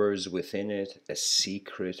harbors within it a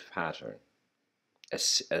secret pattern,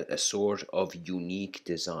 a sort of unique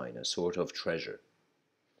design, a sort of treasure.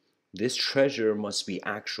 This treasure must be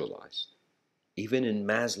actualized. Even in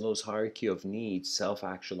Maslow's hierarchy of needs, self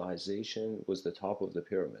actualization was the top of the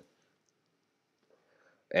pyramid.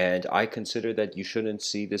 And I consider that you shouldn't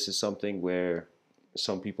see this as something where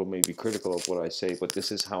some people may be critical of what I say, but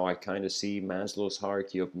this is how I kind of see Maslow's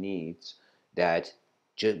hierarchy of needs, that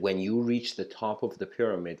when you reach the top of the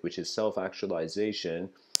pyramid, which is self actualization,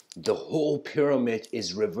 the whole pyramid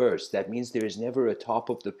is reversed. That means there is never a top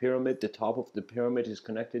of the pyramid. The top of the pyramid is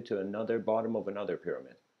connected to another bottom of another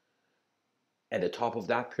pyramid. And the top of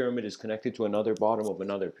that pyramid is connected to another bottom of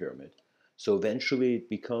another pyramid. So eventually it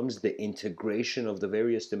becomes the integration of the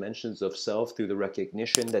various dimensions of self through the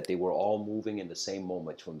recognition that they were all moving in the same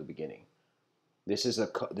moment from the beginning. This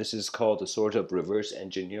is called a sort of reverse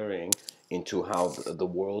engineering into how the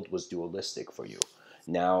world was dualistic for you.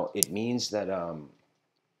 Now it means that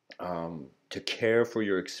to care for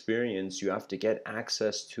your experience, you have to get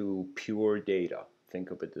access to pure data. Think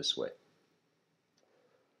of it this way.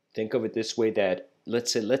 Think of it this way, that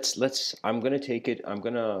let's say let's I'm going to take it I'm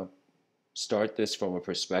going to start this from a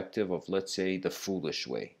perspective of, let's say, the foolish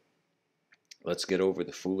way. Let's get over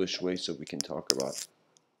the foolish way so we can talk about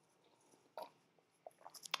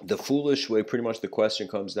the foolish way. Pretty much the question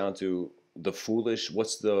comes down to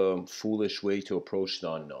what's the foolish way to approach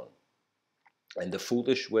the unknown? And the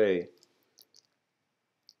foolish way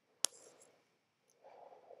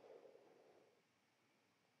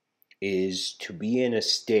is to be in a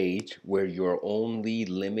state where you're only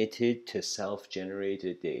limited to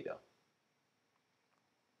self-generated data.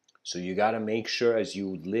 So you got to make sure as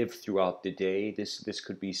you live throughout the day, this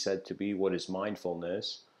could be said to be what is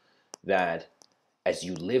mindfulness, that as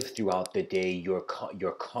you live throughout the day, you're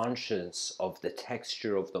conscious of the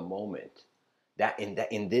texture of the moment.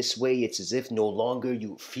 In this way, it's as if no longer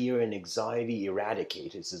you fear and anxiety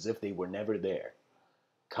eradicate. It's as if they were never there.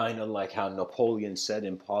 Kind of like how Napoleon said,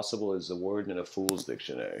 "Impossible is a word in a fool's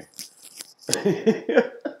dictionary."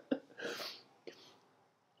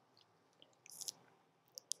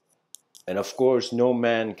 And of course, no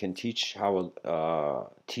man can teach a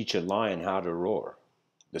lion how to roar.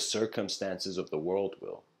 The circumstances of the world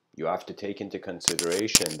will. You have to take into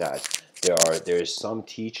consideration that there is some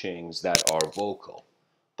teachings that are vocal,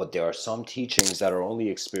 but there are some teachings that are only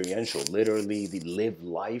experiential. Literally, they live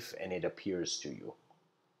life and it appears to you.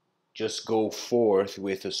 Just go forth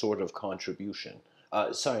with a sort of contribution.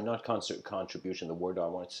 Sorry, not contribution. The word I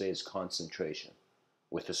want to say is concentration.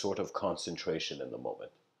 With a sort of concentration in the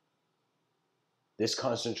moment. This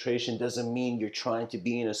concentration doesn't mean you're trying to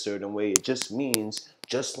be in a certain way. It just means,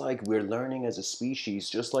 just like we're learning as a species,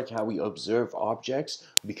 just like how we observe objects,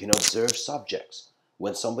 we can observe subjects.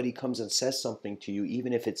 When somebody comes and says something to you,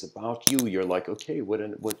 even if it's about you, you're like, okay, what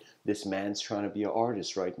this man's trying to be an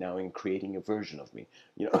artist right now and creating a version of me.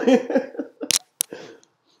 You know,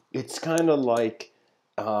 it's kind of like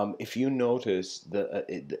if you notice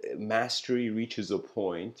the mastery reaches a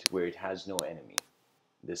point where it has no enemy.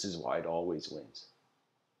 This is why it always wins.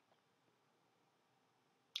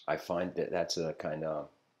 I find that that's a kind of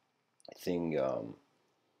thing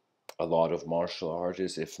a lot of martial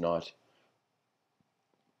artists, if not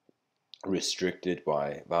restricted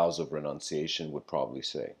by vows of renunciation, would probably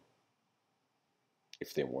say,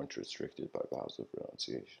 if they weren't restricted by vows of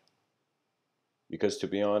renunciation. Because to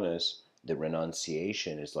be honest, the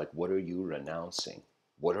renunciation is like, what are you renouncing?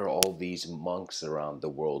 What are all these monks around the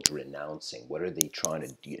world renouncing? What are they trying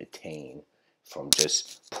to attain from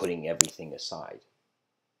just putting everything aside?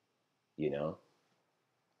 You know?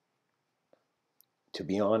 To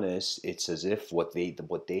be honest, it's as if what they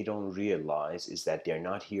don't realize is that they're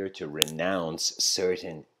not here to renounce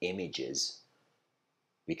certain images,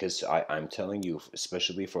 because I'm telling you,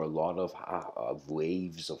 especially for a lot of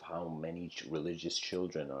waves of how many religious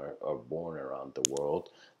children are born around the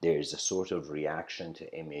world, there's a sort of reaction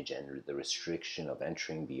to image and the restriction of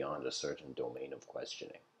entering beyond a certain domain of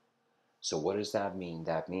questioning. So what does that mean?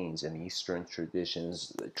 That means in Eastern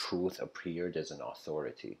traditions, the truth appeared as an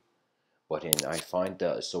authority. But I find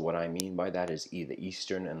that, so what I mean by that is the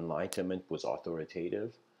Eastern Enlightenment was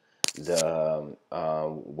authoritative. The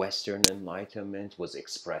Western Enlightenment was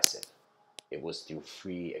expressive. It was through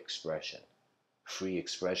free expression. Free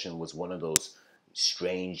expression was one of those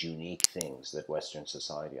strange, unique things that Western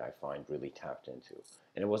society, I find, really tapped into.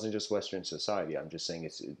 And it wasn't just Western society. I'm just saying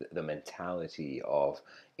it's the mentality of,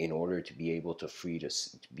 in order to be able to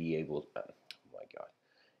be able, oh my God,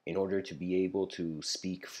 in order to be able to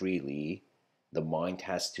speak freely, the mind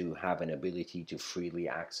has to have an ability to freely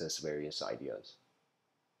access various ideas.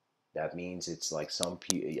 That means it's like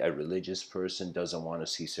a religious person doesn't want to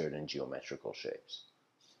see certain geometrical shapes.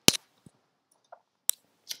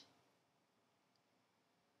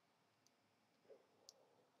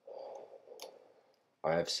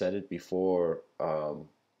 I have said it before.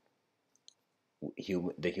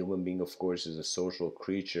 The human being, of course, is a social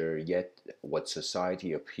creature. Yet, what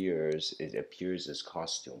society appears, it appears as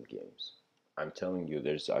costume games. I'm telling you,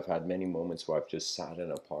 I've had many moments where I've just sat in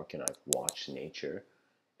a park and I've watched nature,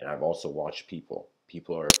 and I've also watched people.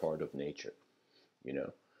 People are a part of nature, you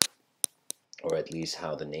know, or at least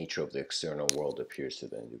how the nature of the external world appears to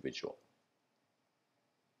the individual.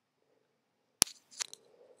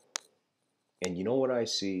 And you know what I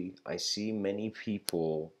see? I see many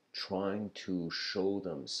people trying to show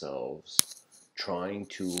themselves, trying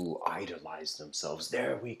to idolize themselves.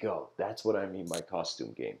 There we go. That's what I mean by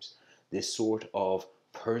costume games. This sort of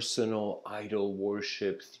personal idol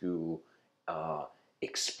worship through uh,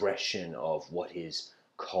 expression of what is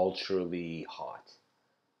culturally hot,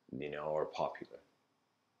 or popular.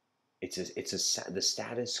 The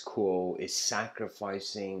status quo is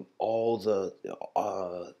sacrificing all the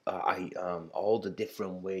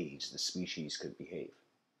different ways the species could behave.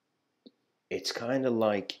 It's kind of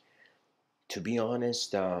like, to be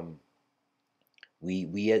honest, the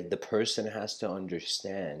person has to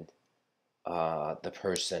understand, the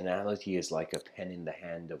personality is like a pen in the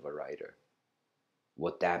hand of a writer.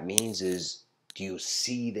 What that means is, do you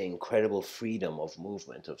see the incredible freedom of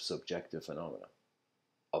movement of subjective phenomena,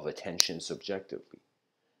 of attention subjectively?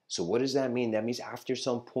 So what does that mean? That means after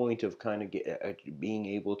some point of kind of being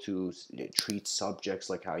able to treat subjects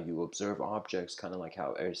like how you observe objects, kind of like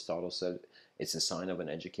how Aristotle said, it's a sign of an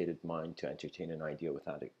educated mind to entertain an idea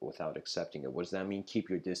without accepting it. What does that mean? Keep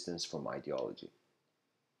your distance from ideology.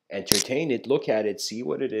 Entertain it, look at it, see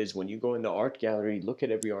what it is. When you go in the art gallery, look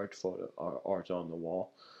at every art on the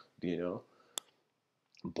wall, you know.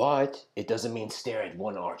 But it doesn't mean stare at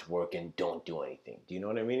one artwork and don't do anything. Do you know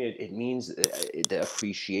what I mean? It means the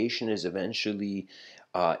appreciation is eventually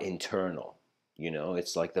internal.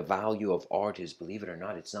 It's like the value of art is, believe it or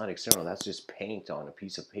not, it's not external. That's just paint on a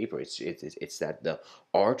piece of paper. It's that the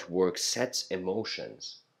artwork sets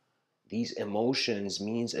emotions. These emotions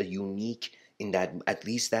means a unique, in that, at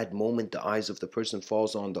least that moment the eyes of the person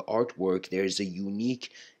falls on the artwork, there's a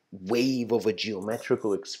unique wave of a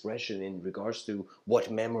geometrical expression in regards to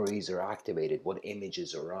what memories are activated, what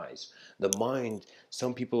images arise. The mind,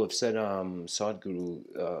 some people have said,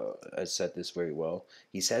 Sadhguru has said this very well.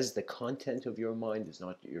 He says the content of your mind is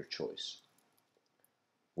not your choice.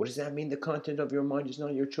 What does that mean? The content of your mind is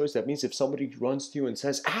not your choice. That means if somebody runs to you and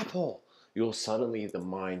says apple, the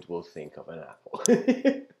mind will think of an apple.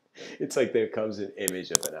 It's like there comes an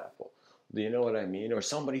image of an apple. Do you know what I mean? Or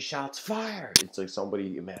somebody shouts fire. It's like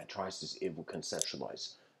somebody, man, tries to, it will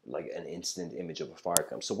conceptualize like an instant image of a fire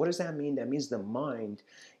comes. So what does that mean? That means the mind,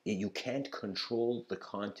 you can't control the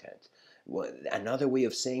content. Well, another way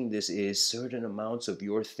of saying this is certain amounts of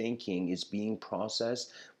your thinking is being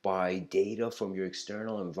processed by data from your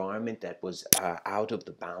external environment that was out of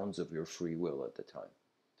the bounds of your free will at the time.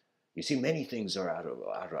 You see, many things are out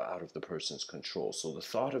of the person's control. So the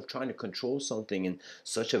thought of trying to control something in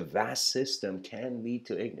such a vast system can lead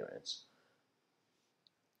to ignorance.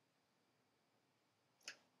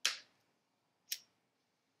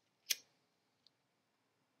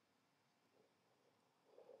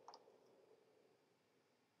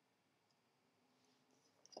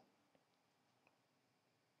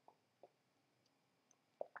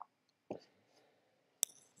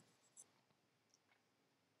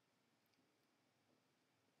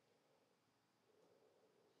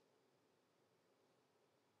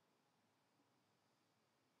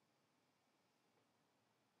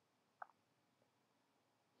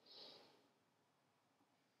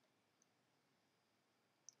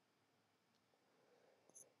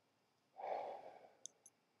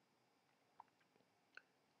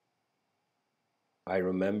 I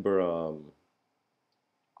remember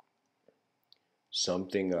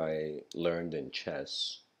something I learned in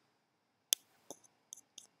chess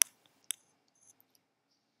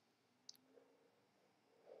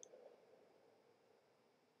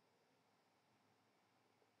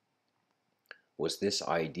was this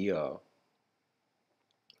idea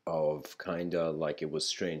of kind of like, it was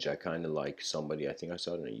strange. I kind of like somebody, I think I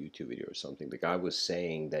saw it in a YouTube video or something. The guy was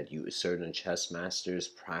saying that you certain chess masters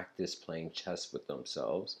practice playing chess with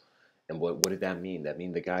themselves. And what did that mean? That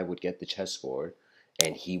mean the guy would get the chessboard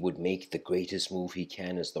and he would make the greatest move he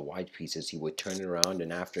can as the white pieces. He would turn it around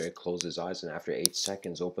and after it close his eyes and after 8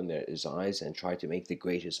 seconds open his eyes and try to make the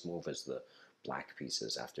greatest move as the black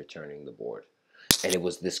pieces after turning the board. And it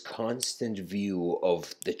was this constant view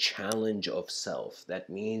of the challenge of self. That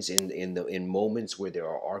means in moments where there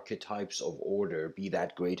are archetypes of order, be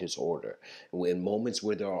that greatest order. In moments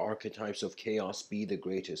where there are archetypes of chaos, be the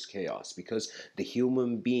greatest chaos. Because the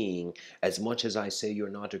human being, as much as I say you're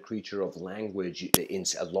not a creature of language,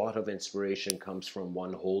 a lot of inspiration comes from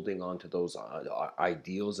one holding on to those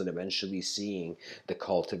ideals and eventually seeing the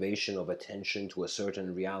cultivation of attention to a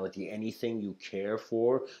certain reality. Anything you care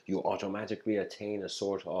for, you automatically attain a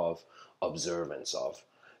sort of observance of.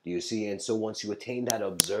 Do you see? And so once you attain that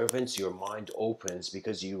observance, your mind opens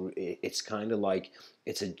because it's kind of like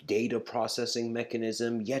it's a data processing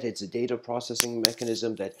mechanism, yet it's a data processing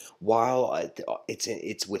mechanism that while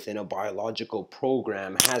it's within a biological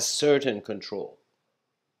program has certain control.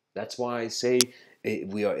 That's why I say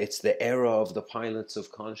it's the era of the pilots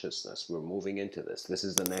of consciousness. We're moving into this. This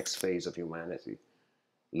is the next phase of humanity.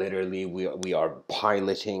 Literally, we are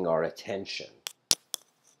piloting our attention.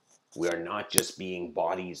 We are not just being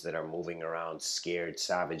bodies that are moving around scared,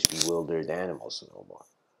 savage, bewildered animals no more.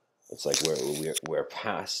 It's like we're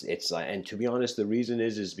past. It's like, and to be honest, the reason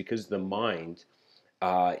is because the mind,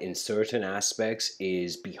 in certain aspects,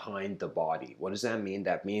 is behind the body. What does that mean?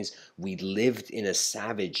 That means we lived in a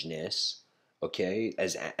savageness, okay,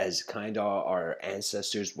 as kind of our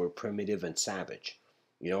ancestors were primitive and savage.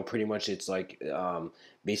 Pretty much it's like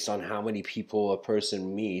based on how many people a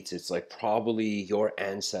person meets, it's like probably your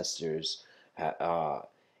ancestors. Uh,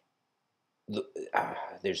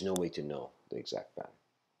 there's no way to know the exact pattern.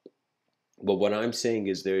 But what I'm saying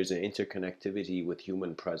is there is an interconnectivity with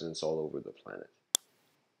human presence all over the planet.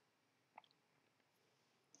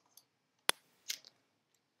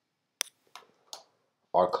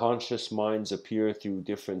 Our conscious minds appear through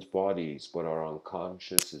different bodies, but our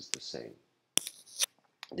unconscious is the same.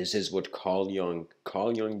 This is what Carl Jung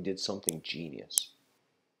did something genius.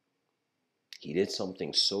 He did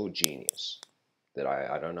something so genius that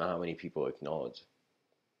I don't know how many people acknowledge.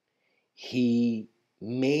 He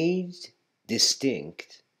made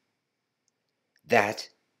distinct that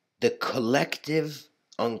the collective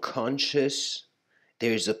unconscious,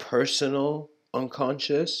 there's a personal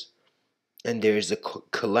unconscious, and there's a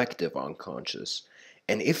collective unconscious.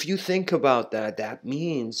 And if you think about that, that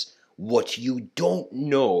means what you don't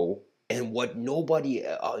know and what nobody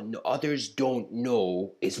others don't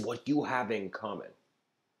know is what you have in common.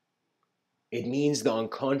 It means the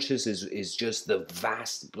unconscious is just the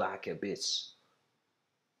vast black abyss.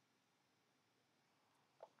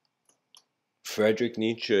 Friedrich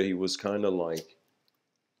Nietzsche, he was kind of like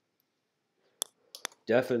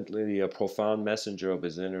definitely a profound messenger of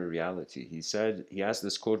his inner reality. He has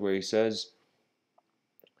this quote where he says,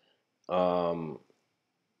 um,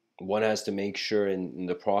 one has to make sure in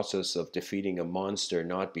the process of defeating a monster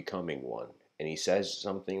not becoming one. And he says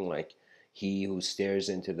something like, he who stares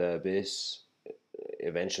into the abyss,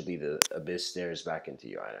 eventually the abyss stares back into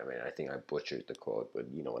you. I mean, I think I butchered the quote, but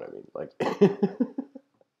you know what I mean. Like,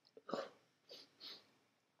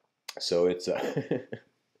 so it's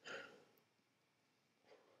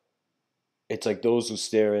it's like those who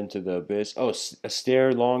stare into the abyss. Oh,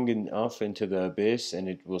 stare long enough into the abyss, and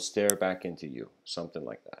it will stare back into you. Something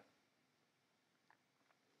like that.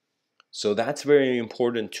 So that's very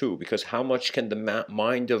important too, because how much can the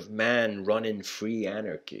mind of man run in free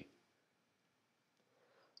anarchy?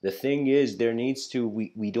 The thing is, there needs to,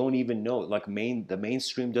 we don't even know, like the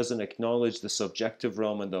mainstream doesn't acknowledge the subjective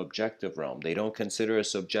realm and the objective realm. They don't consider a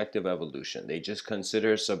subjective evolution. They just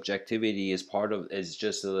consider subjectivity as part of, as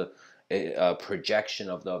just a projection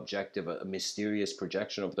of the objective, a mysterious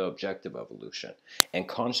projection of the objective evolution. And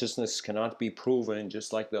consciousness cannot be proven,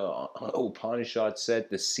 just like the Upanishad said,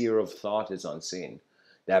 the seer of thought is unseen.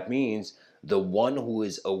 That means the one who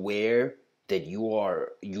is aware that you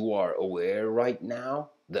are aware right now,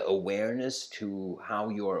 the awareness to how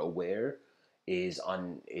you are aware is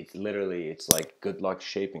on, it's literally, it's like good luck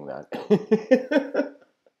shaping that.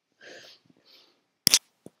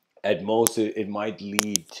 At most it might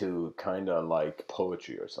lead to kind of like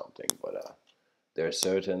poetry or something, but there's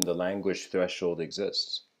certain, the language threshold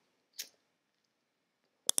exists.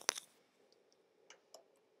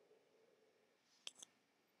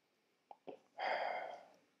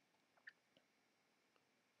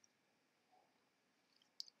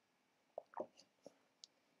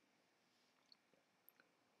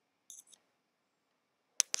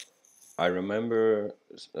 I remember,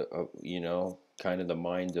 kind of the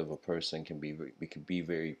mind of a person can be it can be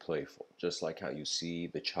very playful, just like how you see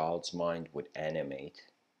the child's mind would animate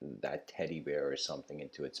that teddy bear or something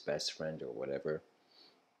into its best friend or whatever.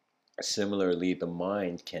 Similarly, the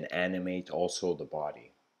mind can animate also the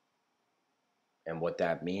body. And what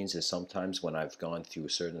that means is sometimes when I've gone through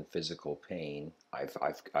certain physical pain,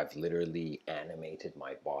 I've literally animated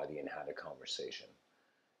my body and had a conversation.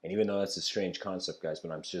 And even though that's a strange concept, guys, but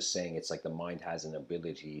I'm just saying it's like the mind has an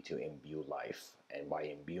ability to imbue life. And by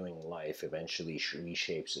imbuing life, eventually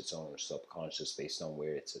reshapes its own subconscious based on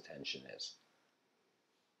where its attention is.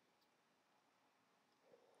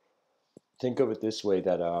 Think of it this way,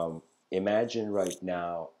 that imagine right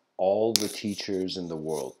now all the teachers in the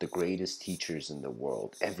world, the greatest teachers in the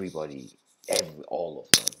world, everybody, all of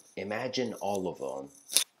them. Imagine all of them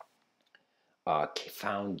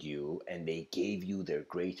found you and they gave you their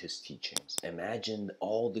greatest teachings. Imagine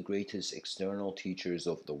all the greatest external teachers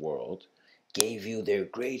of the world gave you their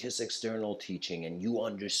greatest external teaching and you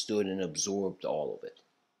understood and absorbed all of it.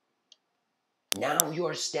 Now you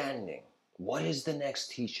are standing. What is the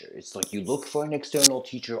next teacher? It's like you look for an external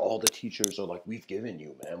teacher. All the teachers are like, we've given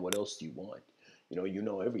you, man. What else do you want? You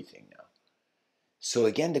know everything now. So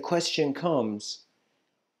again, the question comes,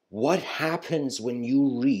 what happens when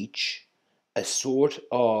you reach a sort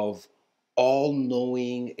of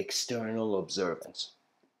all-knowing external observance?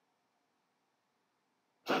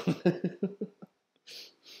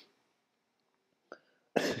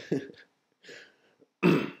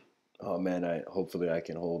 Oh man, hopefully I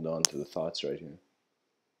can hold on to the thoughts right here.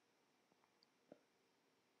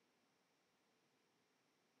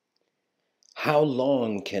 How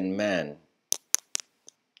long can man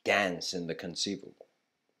dance in the conceivable?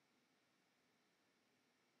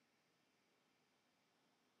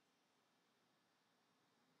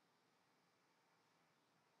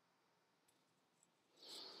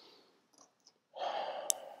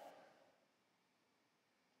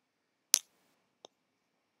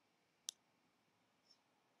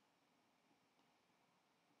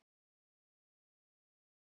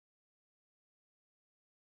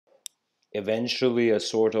 Eventually, a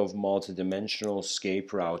sort of multidimensional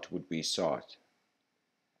escape route would be sought.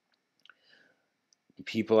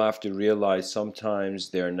 People have to realize sometimes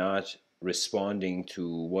they're not responding to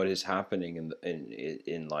what is happening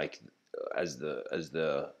in like, as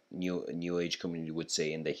the new age community would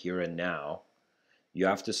say, in the here and now. You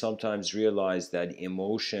have to sometimes realize that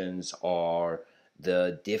emotions are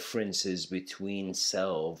the differences between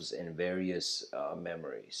selves in various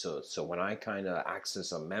memories. So when I kind of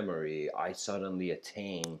access a memory, I suddenly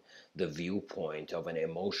attain the viewpoint of an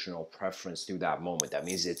emotional preference through that moment. That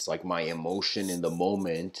means it's like my emotion in the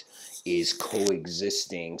moment is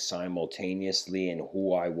coexisting simultaneously in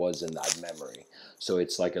who I was in that memory. So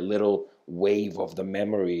it's like a little wave of the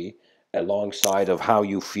memory alongside of how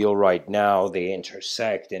you feel right now. They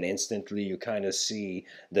intersect, and instantly you kind of see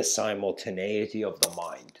the simultaneity of the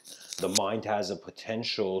mind. The mind has a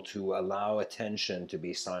potential to allow attention to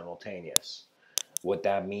be simultaneous. What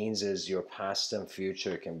that means is your past and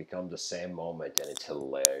future can become the same moment, and it's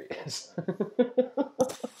hilarious.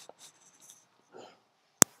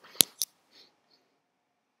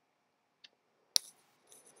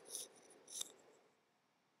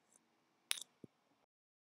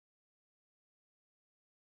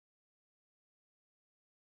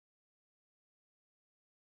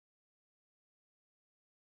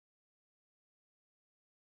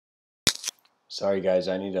 Sorry, guys,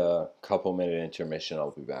 I need a couple minute intermission.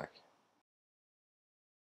 I'll be back.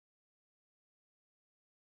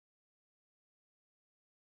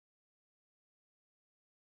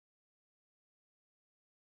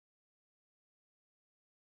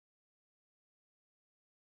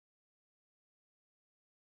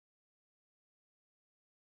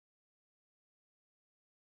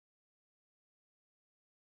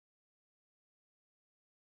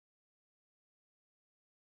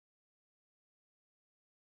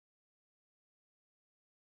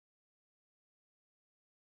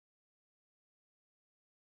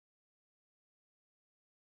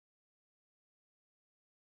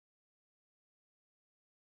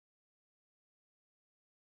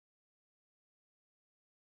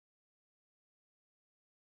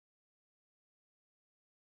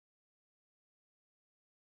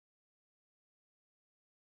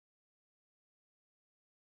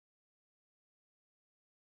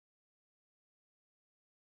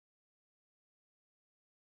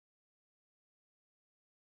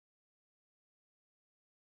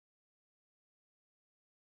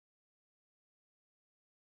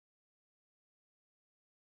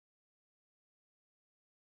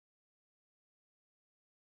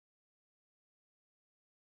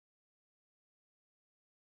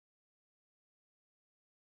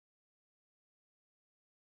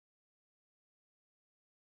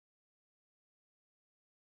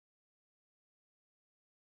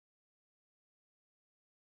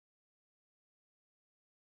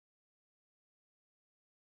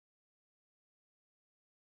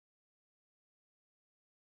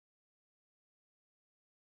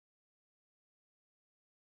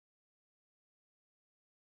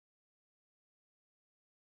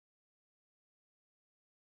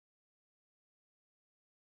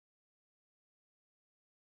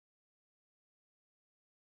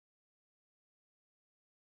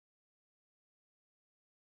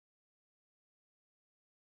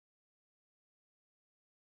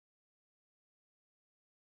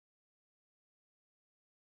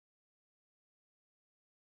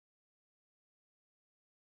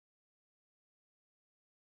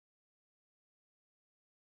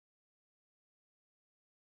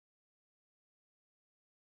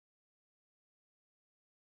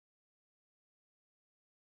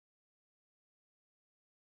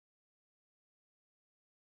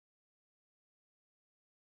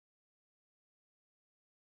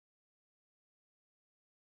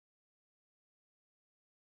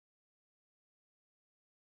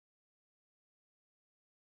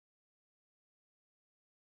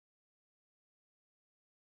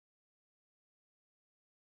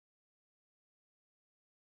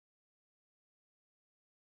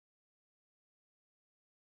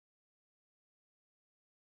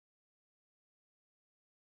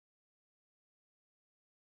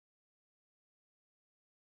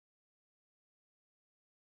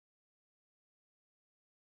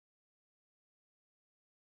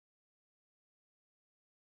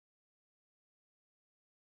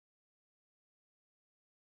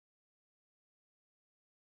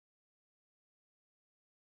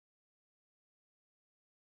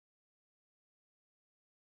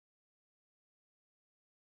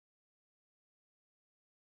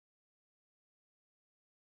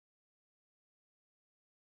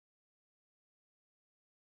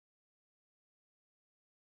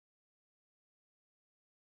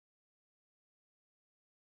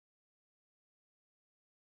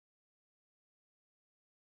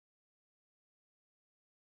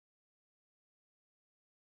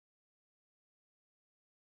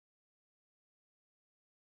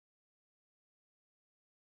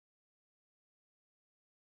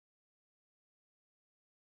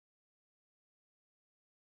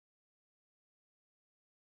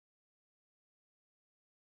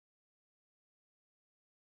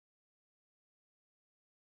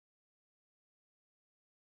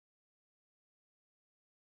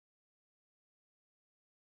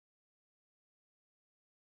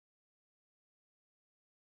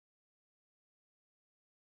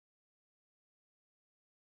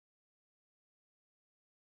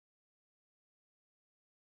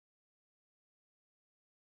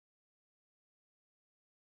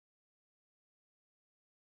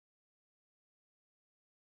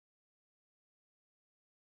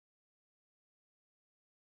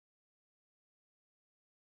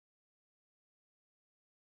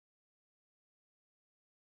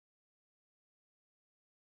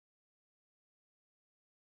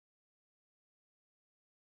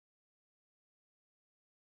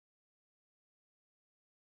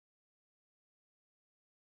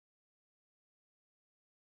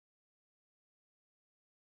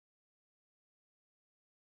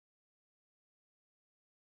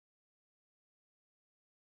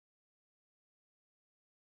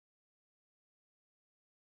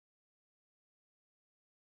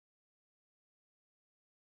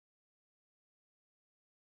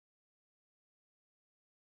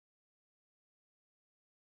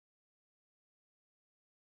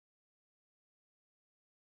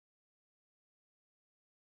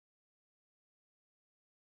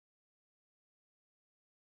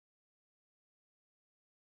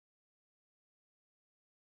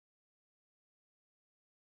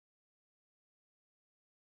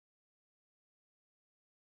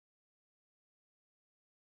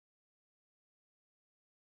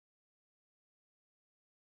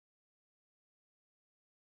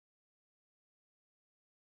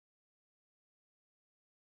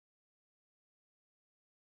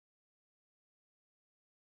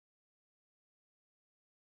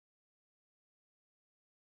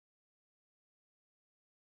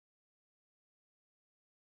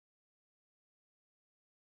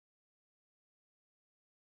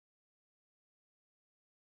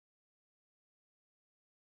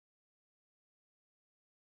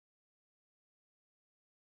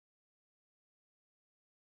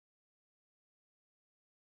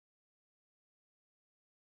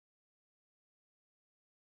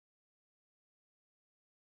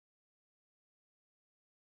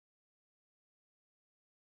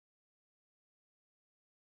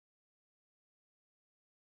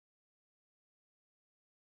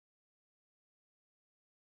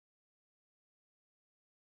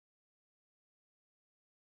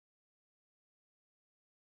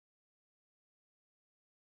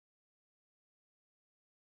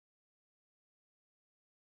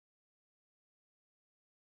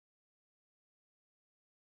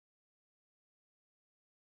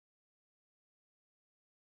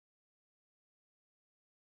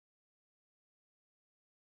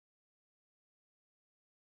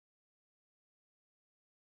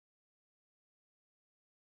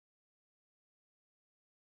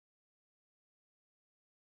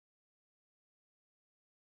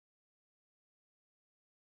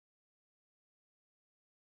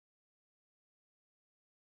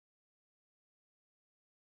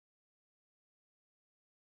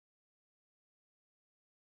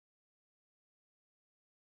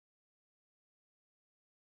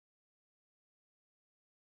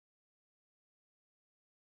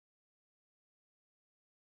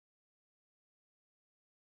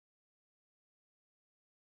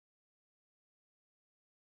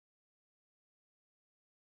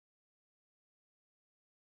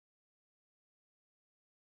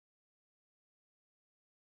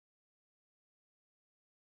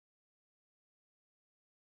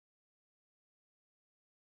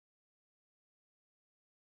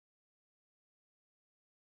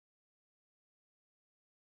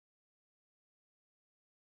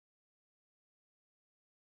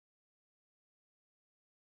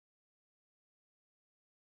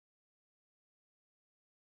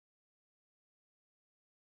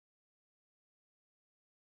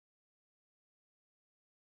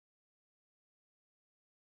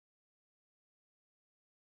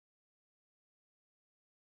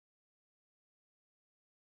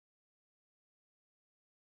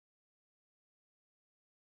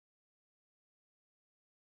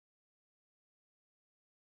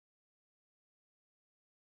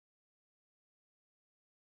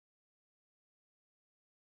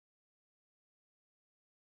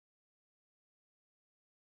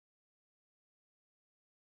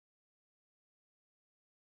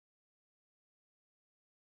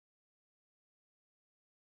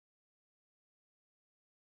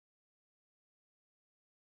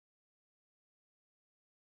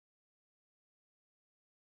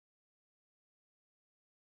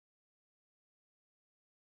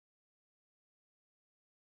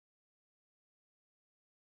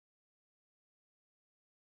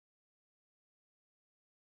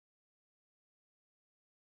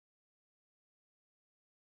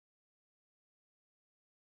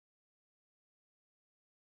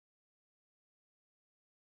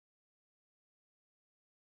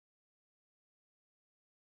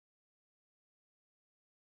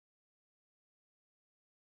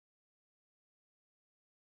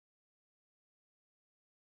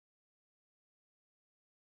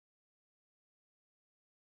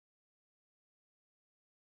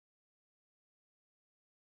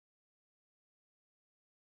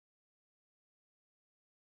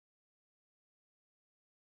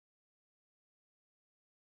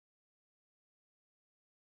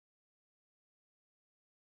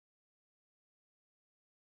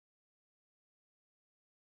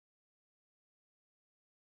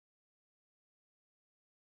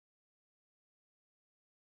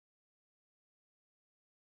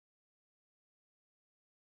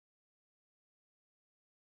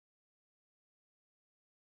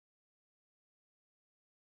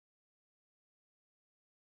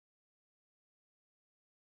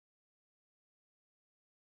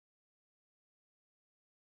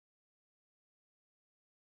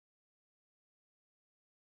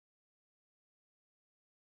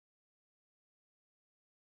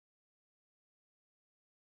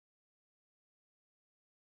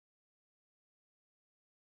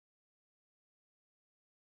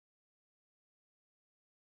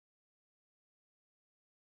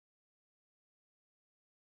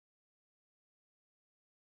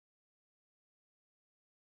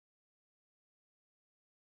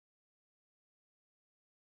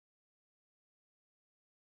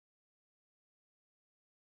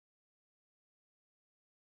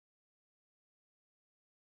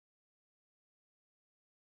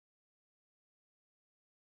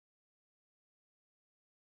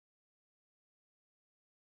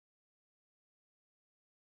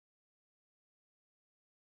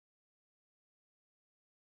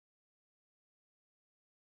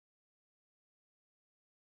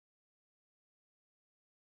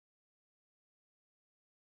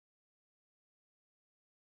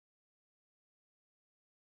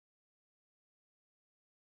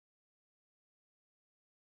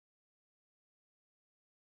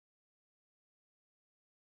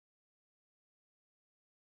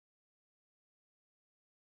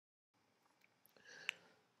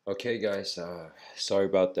 Okay, guys, sorry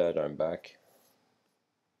about that. I'm back.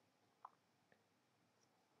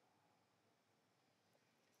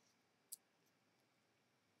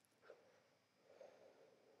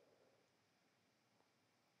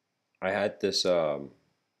 I had this thought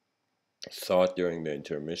during the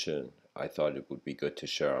intermission. I thought it would be good to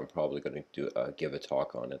share. I'm probably going to give a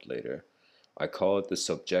talk on it later. I call it the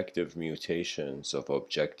subjective mutations of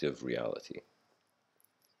objective reality.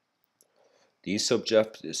 These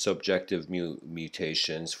subjective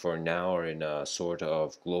mutations for now are in a sort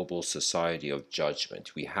of global society of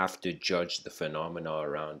judgment. We have to judge the phenomena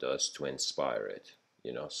around us to inspire it.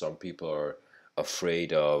 Some people are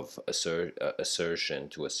afraid of assertion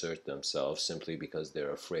to assert themselves simply because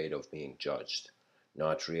they're afraid of being judged,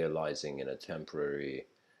 not realizing in a temporary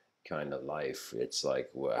kind of life, it's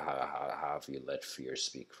like, well, how have you let fear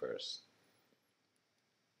speak first?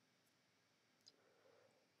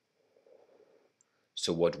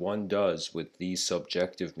 So, what one does with these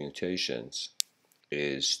subjective mutations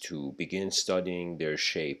is to begin studying their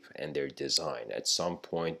shape and their design. At some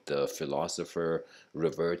point, the philosopher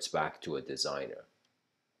reverts back to a designer,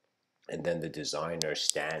 and then the designer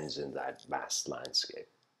stands in that vast landscape.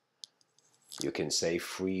 You can say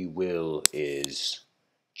free will is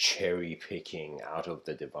cherry picking out of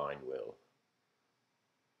the divine will.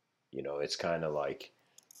 It's kind of like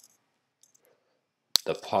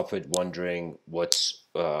the puppet wondering what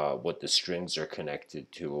the strings are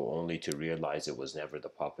connected to, only to realize it was never the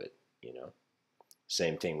puppet. You know.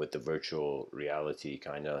 Same thing with the virtual reality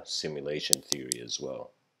kind of simulation theory as well.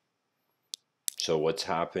 So what's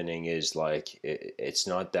happening is like it's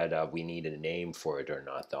not that we need a name for it or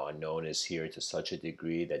not. The unknown is here to such a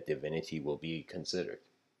degree that divinity will be considered.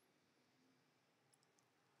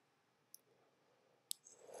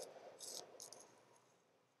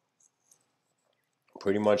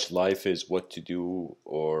 Pretty much life is what to do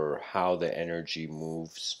or how the energy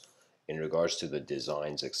moves in regards to the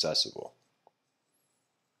designs accessible.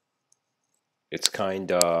 It's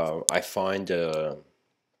kind of, I find there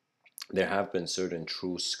have been certain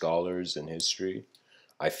true scholars in history.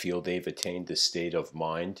 I feel they've attained the state of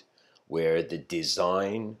mind where the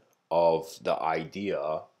design of the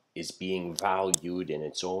idea is being valued in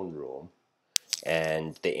its own room,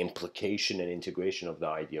 and the implication and integration of the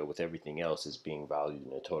idea with everything else is being valued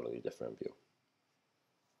in a totally different view.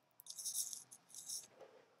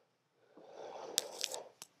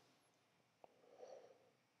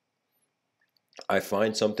 I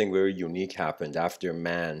find something very unique happened after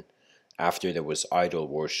man, after there was idol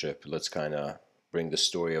worship. Let's kind of bring the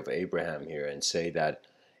story of Abraham here and say that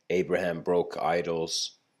Abraham broke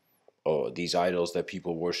idols. Oh, these idols that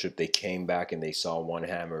people worship, they came back and they saw one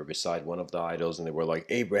hammer beside one of the idols, and they were like,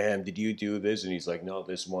 Abraham, did you do this? And he's like, no,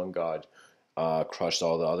 this one God crushed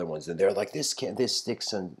all the other ones. And they're like, this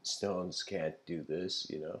sticks and stones can't do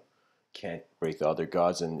this, can't break the other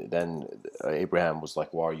gods. And then Abraham was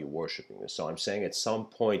like, why are you worshiping this? So I'm saying at some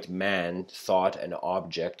point, man thought an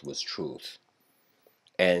object was truth.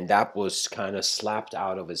 And that was kind of slapped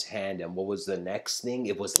out of his hand. And what was the next thing?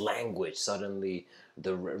 It was language. Suddenly,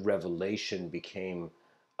 the revelation became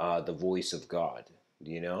the voice of God.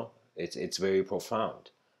 It's very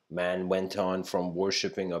profound. Man went on from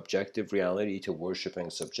worshiping objective reality to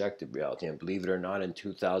worshiping subjective reality. And believe it or not, in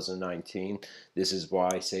 2019, this is why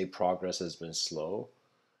I say progress has been slow,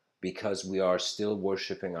 because we are still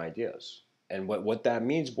worshiping ideas. And what that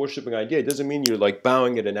means, worshiping idea, it doesn't mean you're like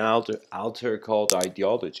bowing at an altar called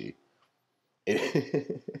ideology.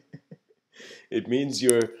 It, it means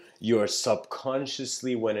you're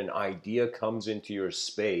subconsciously, when an idea comes into your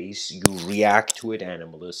space, you react to it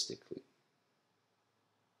animalistically.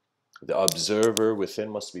 The observer within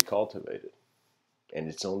must be cultivated. And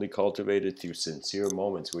it's only cultivated through sincere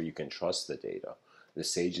moments where you can trust the data. The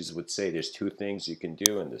sages would say there's two things you can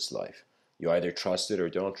do in this life. You either trust it or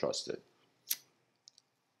don't trust it.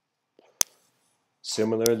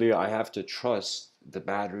 Similarly, I have to trust the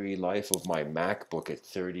battery life of my MacBook at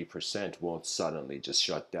 30% won't suddenly just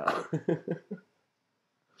shut down.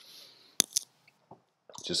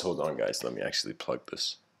 Just hold on, guys. Let me actually plug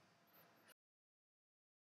this.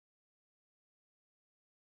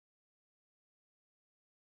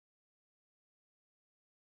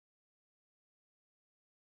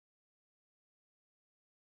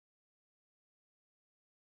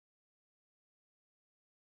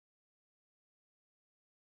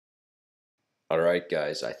 All right,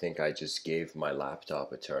 guys. I think I just gave my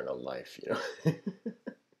laptop eternal life.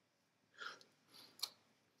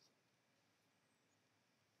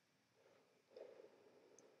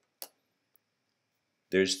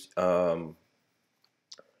 There's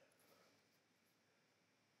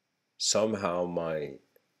somehow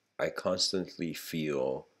I constantly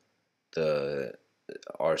feel the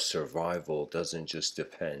our survival doesn't just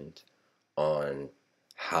depend on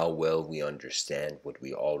how well we understand what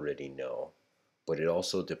we already know, but it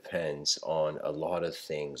also depends on a lot of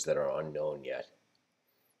things that are unknown yet.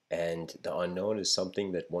 And the unknown is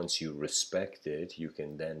something that once you respect it, you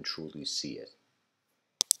can then truly see it.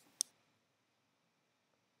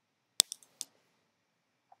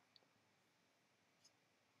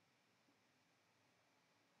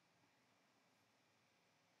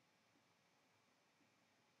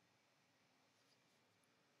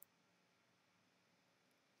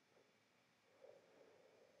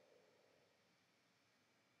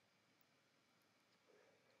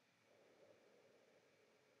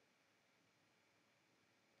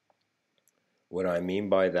 What I mean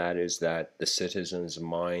by that is that the citizen's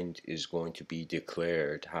mind is going to be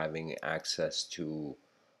declared having access to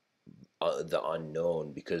the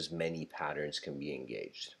unknown because many patterns can be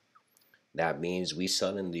engaged. That means we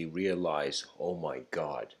suddenly realize, oh my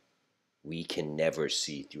God, we can never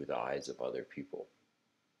see through the eyes of other people.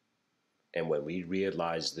 And when we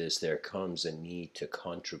realize this, there comes a need to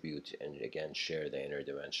contribute and again share the inner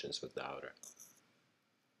dimensions with the outer.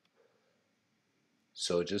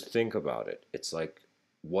 So just think about it. It's like,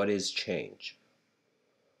 what is change?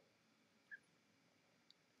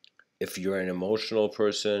 If you're an emotional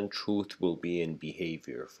person, truth will be in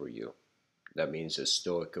behavior for you. That means a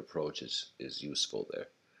stoic approach is useful there.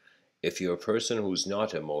 If you're a person who's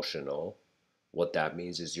not emotional, what that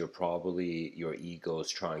means is you're probably, your ego is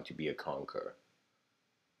trying to be a conqueror.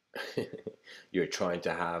 You're trying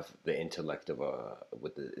to have the intellect of a,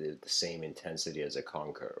 with the same intensity as a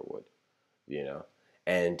conqueror would, you know?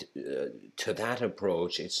 And to that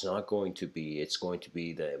approach, it's not going to be, it's going to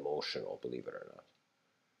be the emotional, believe it or not.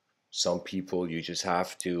 Some people, you just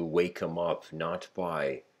have to wake them up, not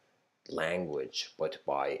by language, but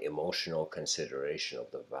by emotional consideration of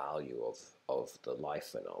the value of the life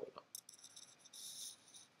phenomena.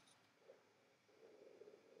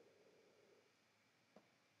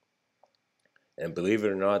 And believe it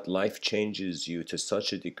or not, life changes you to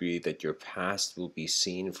such a degree that your past will be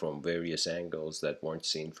seen from various angles that weren't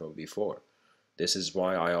seen from before. This is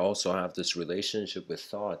why I also have this relationship with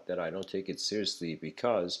thought that I don't take it seriously,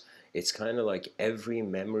 because it's kind of like every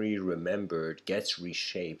memory remembered gets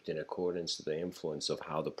reshaped in accordance to the influence of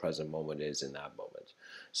how the present moment is in that moment.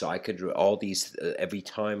 So I could, all these, every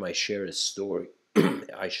time I share a story,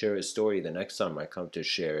 I share a story, the next time I come to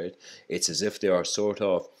share it, it's as if there are sort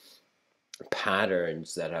of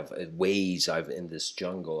patterns that have ways I've in this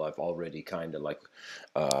jungle I've already kind of like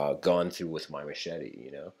gone through with my machete,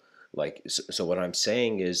 you know. Like so what I'm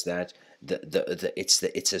saying is that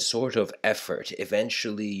it's a sort of effort.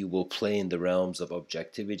 Eventually you will play in the realms of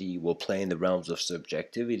objectivity, you will play in the realms of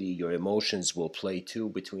subjectivity, your emotions will play too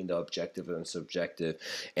between the objective and subjective,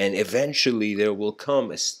 and eventually there will come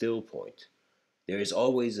a still point. There is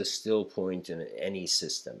always a still point in any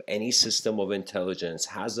system. Any system of intelligence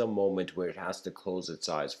has a moment where it has to close its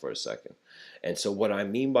eyes for a second. And so, what I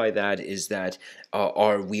mean by that is that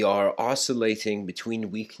we are oscillating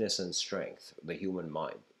between weakness and strength, the human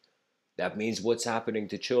mind. That means what's happening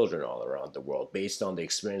to children all around the world. Based on the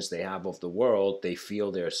experience they have of the world, they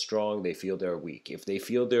feel they're strong, they feel they're weak. If they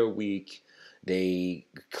feel they're weak, they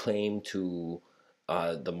claim to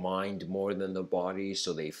the mind more than the body,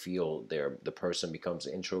 so they feel the person becomes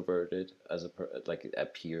introverted as like it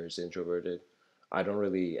appears introverted. I don't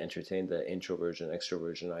really entertain the introversion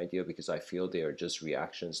extroversion idea because I feel they are just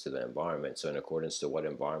reactions to the environment. So in accordance to what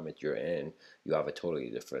environment you're in, you have a totally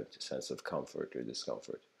different sense of comfort or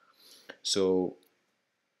discomfort. So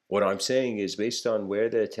what I'm saying is, based on where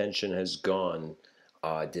the attention has gone,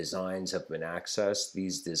 designs have been accessed.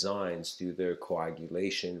 These designs, through their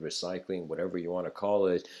coagulation, recycling, whatever you want to call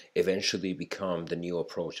it, eventually become the new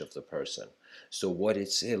approach of the person. So what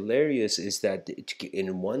is hilarious is that,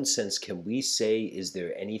 in one sense, can we say, is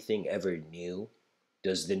there anything ever new?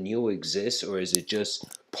 Does the new exist, or is it just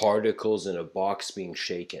particles in a box being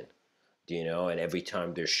shaken? Do you know? And every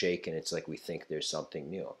time they're shaken, it's like we think there's something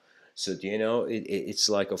new. So do you know? It's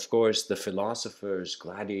like, of course, the philosopher's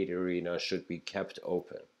gladiator arena should be kept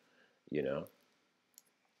open. You know,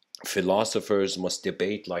 philosophers must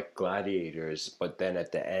debate like gladiators, but then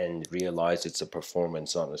at the end realize it's a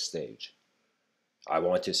performance on a stage. I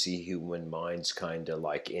want to see human minds kind of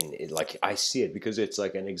like in it, like I see it because it's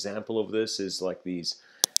like an example of this is like these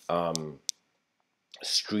um,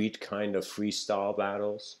 street kind of freestyle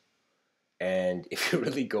battles. And if you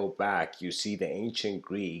really go back, you see the ancient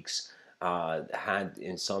Greeks had,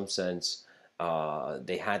 in some sense,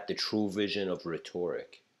 they had the true vision of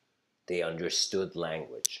rhetoric. They understood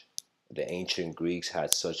language. The ancient Greeks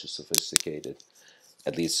had such a sophisticated,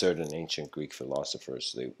 at least certain ancient Greek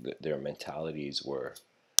philosophers, their mentalities were,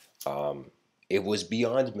 it was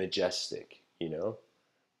beyond majestic, you know?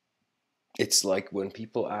 It's like when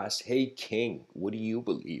people asked, "Hey, king, what do you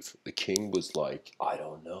believe?" The king was like, "I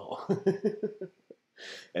don't know."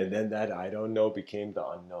 And then that "I don't know" became the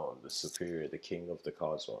unknown, the superior, the king of the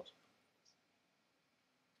cosmos.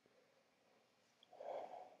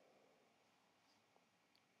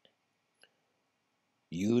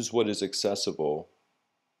 Use what is accessible,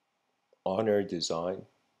 honor design.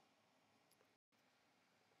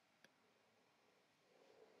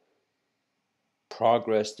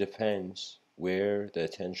 Progress depends where the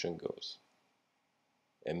attention goes.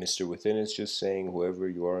 And Mr. Within is just saying, whoever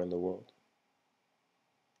you are in the world,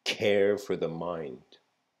 care for the mind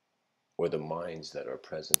or the minds that are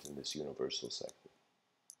present in this universal sector.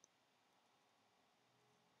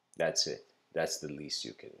 That's it. That's the least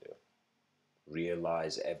you can do.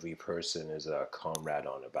 Realize every person is a comrade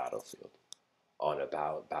on a battlefield, on a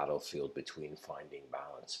battlefield between finding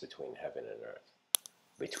balance between heaven and earth,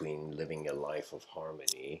 between living a life of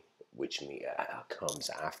harmony, which comes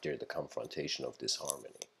after the confrontation of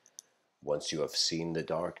disharmony. Once you have seen the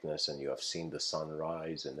darkness and you have seen the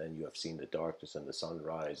sunrise, and then you have seen the darkness and the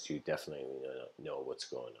sunrise, you definitely know what's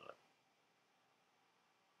going on.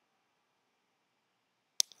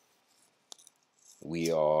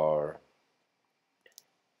 We are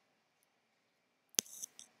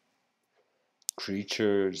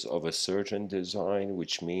creatures of a certain design,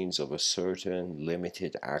 which means of a certain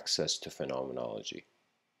limited access to phenomenology.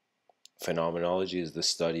 Phenomenology is the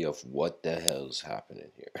study of what the hell's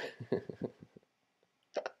happening here.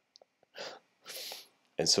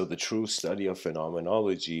 And so the true study of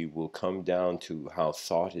phenomenology will come down to how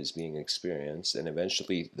thought is being experienced, and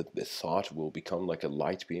eventually the thought will become like a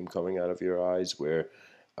light beam coming out of your eyes, where,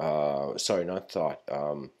 sorry, not thought,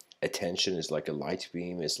 attention is like a light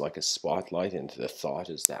beam, is like a spotlight, and the thought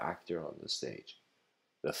is the actor on the stage.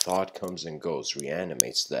 The thought comes and goes,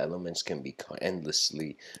 reanimates, the elements can be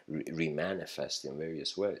endlessly remanifest in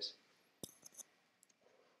various ways.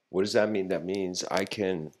 What does that mean? That means I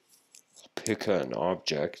can pick an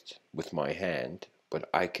object with my hand, but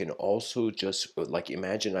I can also just like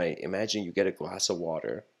imagine you get a glass of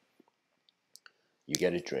water, you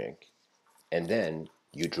get a drink, and then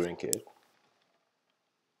you drink it.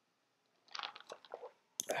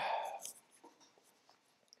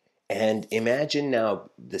 And imagine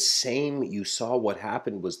now the same, you saw what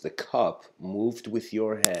happened was the cup moved with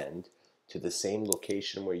your hand to the same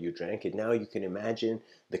location where you drank it. Now you can imagine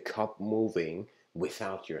the cup moving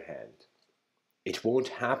without your hand. It won't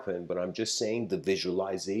happen, but I'm just saying the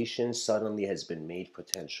visualization suddenly has been made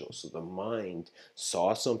potential. So the mind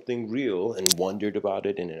saw something real and wondered about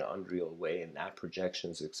it in an unreal way, and that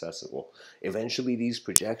projection is accessible. Eventually, these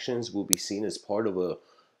projections will be seen as part of a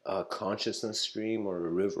consciousness stream or a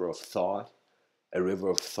river of thought. A river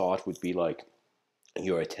of thought would be like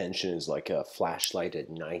your attention is like a flashlight at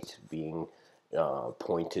night being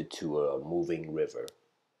pointed to a moving river,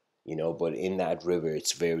 but in that river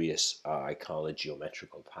it's various I call it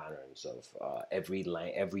geometrical patterns of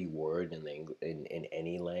every word in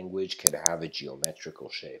any language can have a geometrical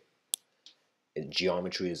shape.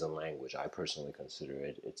 Geometry is a language. I personally consider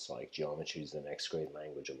it's like geometry is the next great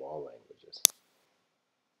language of all languages.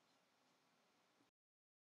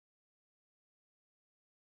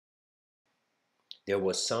 There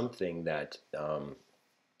was something that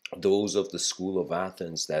those of the school of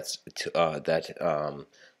Athens that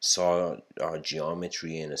saw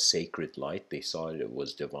geometry in a sacred light. They saw it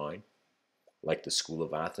was divine. Like the school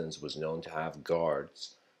of Athens was known to have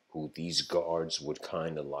guards, who these guards would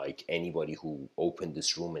kind of like anybody who opened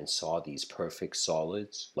this room and saw these perfect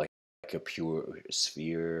solids, like a pure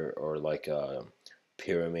sphere or like a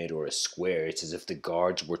pyramid or a square. It's as if the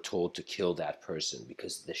guards were told to kill that person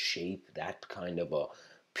because the shape, that kind of a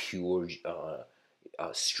pure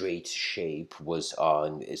straight shape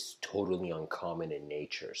is totally uncommon in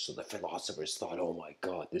nature. So the philosophers thought, oh my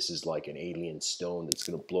god, this is like an alien stone that's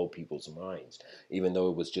going to blow people's minds, even though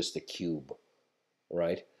it was just a cube,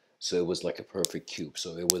 right? So it was like a perfect cube.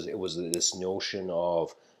 So it was this notion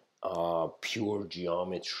of pure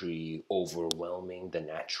geometry overwhelming the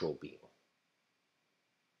natural being.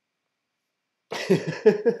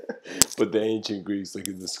 But the ancient Greeks, like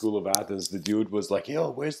in the school of Athens, the dude was like,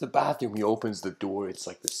 "Yo, where's the bathroom?" He opens the door. It's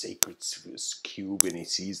like the sacred cube, and he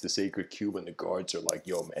sees the sacred cube, and the guards are like,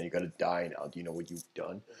 "Yo, man, you gotta die now. Do you know what you've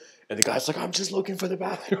done?" And the guy's like, "I'm just looking for the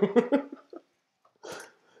bathroom."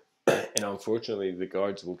 And unfortunately, the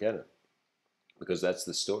guards will get him. because that's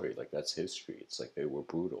the story. Like, that's history. It's like they were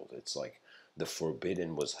brutal. It's like the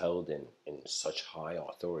forbidden was held in such high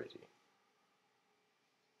authority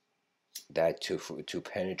that to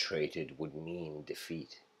penetrate it would mean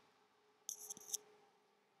defeat.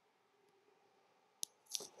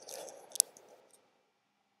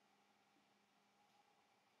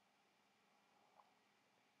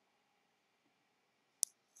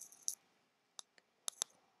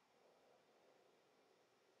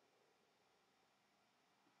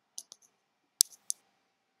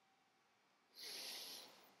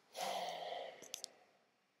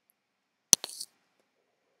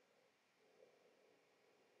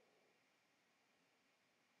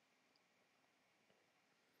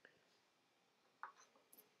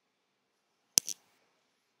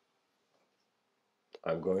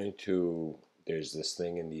 I'm going to, there's this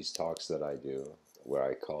thing in these talks that I do where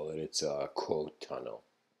I call it, it's a quote tunnel.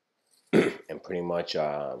 And pretty much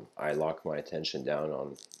I lock my attention down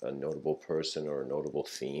on a notable person or a notable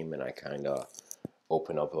theme, and I kind of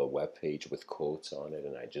open up a web page with quotes on it,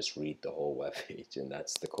 and I just read the whole web page, and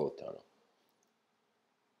that's the quote tunnel.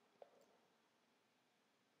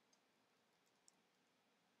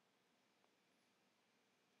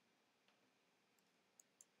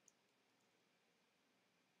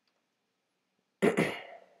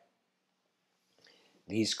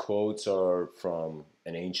 These quotes are from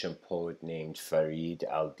an ancient poet named Farid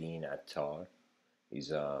al-Din Attar.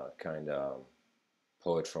 He's a kind of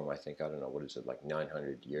poet from, I think, I don't know, what is it, like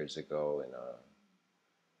 900 years ago, in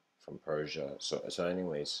from Persia. So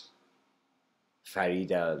anyways,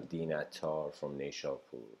 Farid al-Din Attar from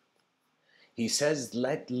Nishapur. He says,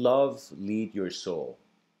 let love lead your soul.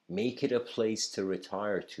 Make it a place to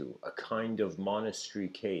retire to, a kind of monastery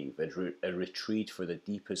cave, a retreat for the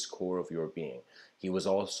deepest core of your being. He was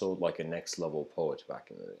also like a next level poet back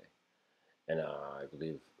in the day. And I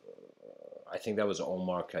believe, I think that was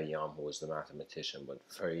Omar Khayyam who was the mathematician, but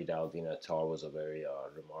Farid al-Din Attar was a very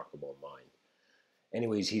remarkable mind.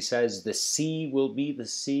 Anyways, he says, the sea will be the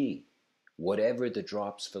sea, whatever the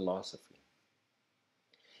drop's philosophy.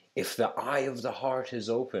 If the eye of the heart is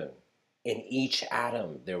open, in each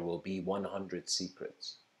atom there will be 100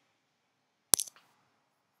 secrets.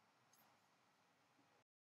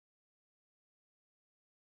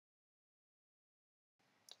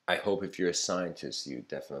 I hope if you're a scientist, you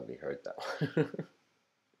definitely heard that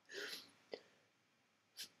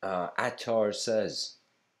one. Attar says,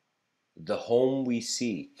 the home we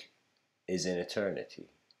seek is in eternity.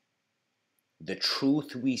 The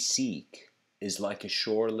truth we seek is like a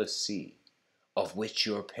shoreless sea, of which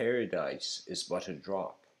your paradise is but a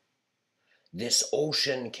drop. This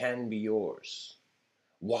ocean can be yours.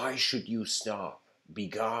 Why should you stop,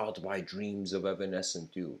 beguiled by dreams of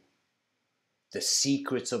evanescent dew? The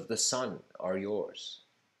secrets of the sun are yours,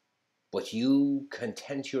 but you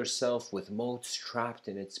content yourself with motes trapped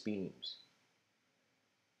in its beams.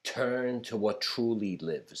 Turn to what truly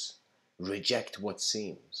lives, reject what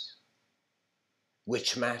seems.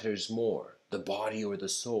 Which matters more, the body or the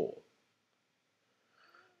soul?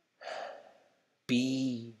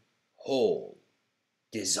 Be whole,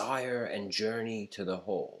 desire and journey to the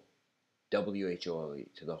whole. WHOLE,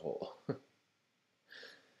 to the whole.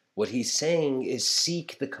 What he's saying is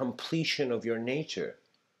seek the completion of your nature.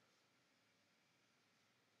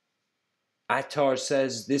 Attar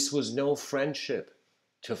says this was no friendship,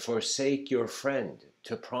 to forsake your friend,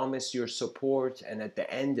 to promise your support and at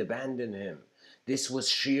the end abandon him. This was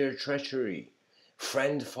sheer treachery.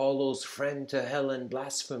 Friend follows friend to hell and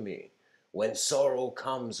blasphemy. When sorrow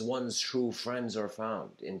comes, one's true friends are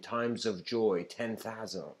found. In times of joy,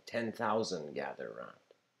 10,000 gather round.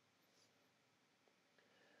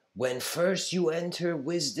 When first you enter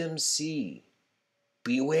wisdom's sea,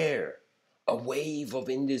 beware, a wave of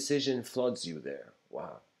indecision floods you there.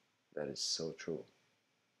 Wow, that is so true.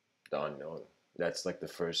 The unknown. That's like the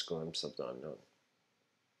first glimpse of the unknown.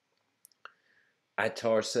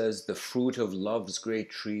 Attar says, the fruit of love's great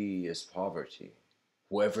tree is poverty.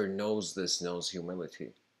 Whoever knows this knows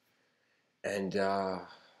humility. And let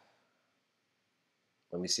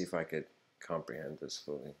me see if I could comprehend this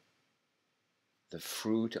fully. The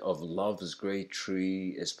fruit of love's great tree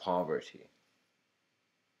is poverty.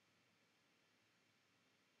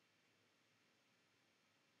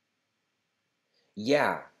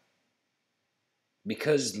 Yeah,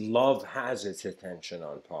 because love has its attention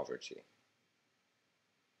on poverty.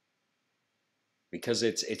 Because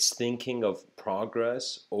it's thinking of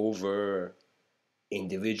progress over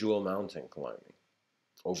individual mountain climbing,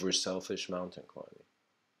 over selfish mountain climbing.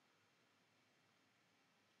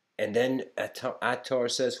 And then Attar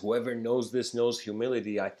says, whoever knows this knows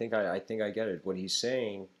humility. I think I get it. What he's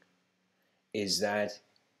saying is that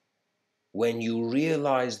when you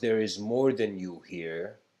realize there is more than you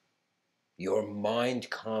here, your mind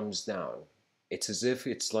calms down. It's as if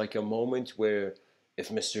it's like a moment where if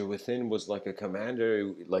Mr. Within was like a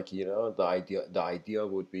commander, like the idea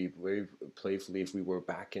would be very playfully if we were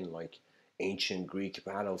back in like ancient Greek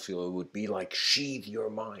battlefield, it would be like sheathe your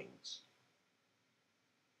minds.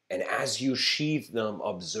 And as you sheathe them,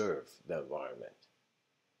 observe the environment.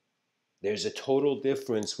 There's a total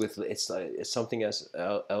difference with it's something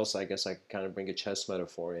else. I guess I could kind of bring a chess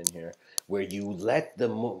metaphor in here, where you let the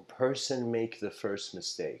person make the first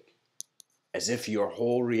mistake, as if your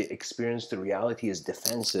whole experience to reality is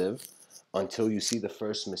defensive until you see the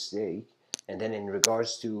first mistake. And then in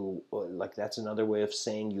regards to like that's another way of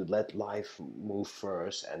saying you let life move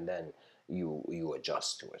first and then you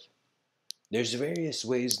adjust to it. There's various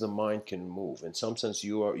ways the mind can move. In some sense,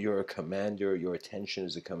 you're a commander. Your attention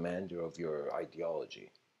is a commander of your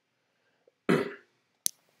ideology.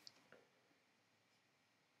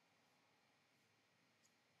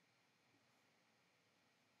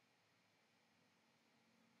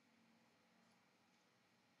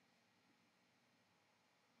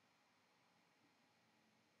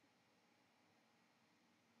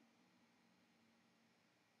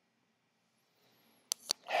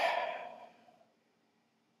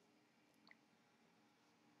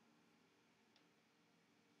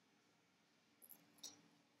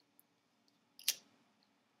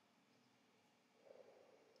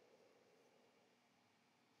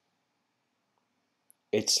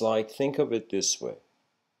 It's like, think of it this way: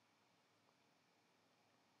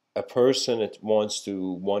 a person that wants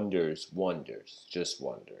to wonders, just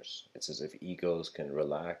wonders. It's as if egos can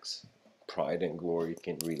relax, pride and glory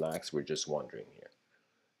can relax. We're just wondering here,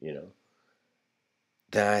 you know.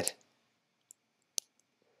 That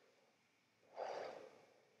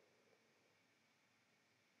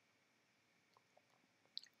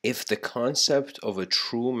if the concept of a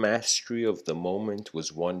true mastery of the moment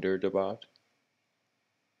was wondered about,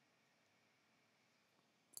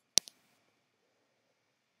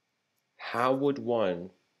 how would one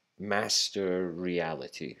master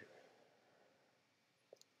reality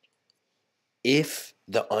if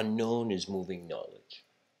the unknown is moving knowledge?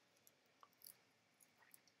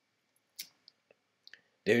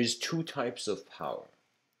 There's two types of power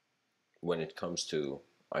when it comes to,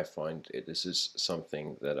 I find this is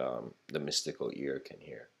something that the mystical ear can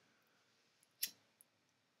hear.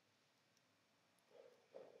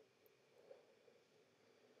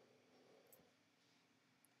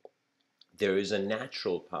 There is a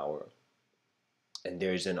natural power and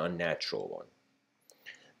there is an unnatural one.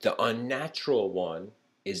 The unnatural one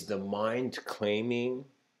is the mind claiming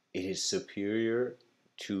it is superior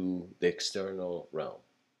to the external realm.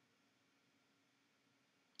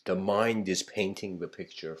 The mind is painting the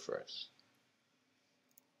picture first.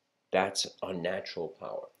 That's unnatural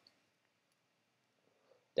power.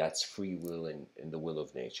 That's free will in the will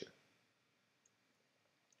of nature.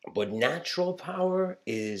 But natural power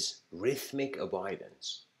is rhythmic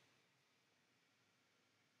abidance.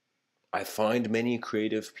 I find many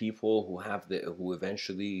creative people who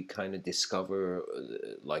eventually kind of discover,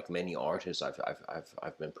 like many artists.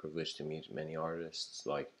 I've been privileged to meet many artists.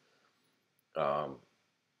 Like um,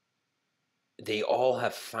 they all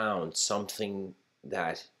have found something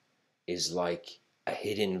that is like a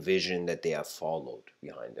hidden vision that they have followed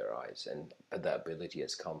behind their eyes, and the ability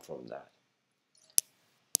has come from that,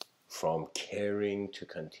 from caring to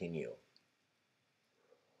continue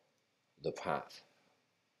the path.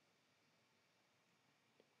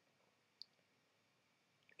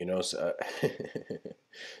 So,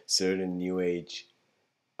 certain new age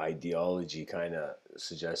ideology kind of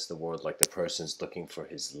suggests the world like the person's looking for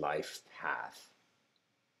his life path.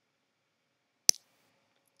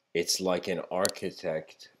 It's like an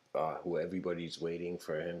architect who everybody's waiting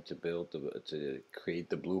for him to to create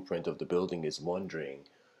the blueprint of the building is wondering,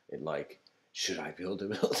 it like, should I build a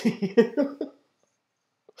building?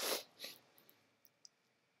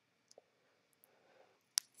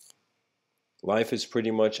 Life is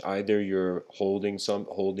pretty much either you're holding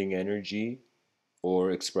energy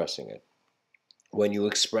or expressing it. When you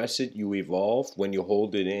express it, you evolve. When you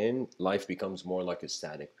hold it in, life becomes more like a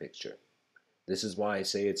static picture. This is why I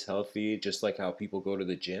say it's healthy, just like how people go to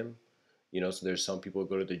the gym. So there's some people who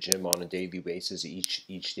go to the gym on a daily basis,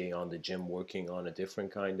 each day on the gym, working on a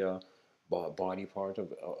different kind of body part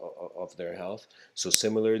of their health. So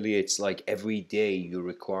similarly, it's like every day you're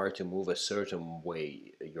required to move a certain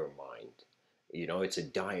way your mind. It's a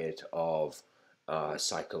diet of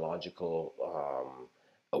psychological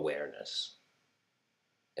awareness.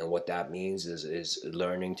 And what that means is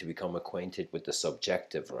learning to become acquainted with the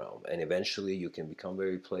subjective realm, and eventually you can become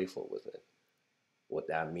very playful with it. What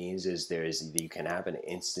that means is you can have an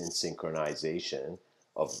instant synchronization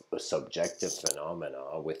of a subjective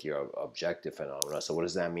phenomena with your objective phenomena. So what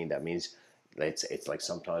does that mean? That means it's like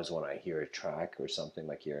sometimes when I hear a track or something,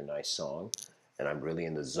 like hear a nice song, and I'm really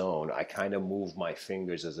in the zone, I kind of move my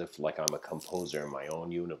fingers as if like I'm a composer in my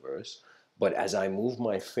own universe. But as I move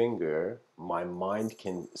my finger, my mind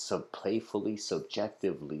can playfully,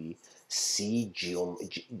 subjectively see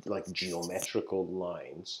like geometrical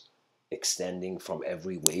lines extending from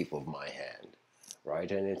every wave of my hand,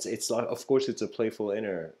 right? And it's like, of course, it's a playful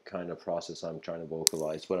inner kind of process I'm trying to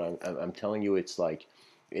vocalize, but I'm telling you, it's like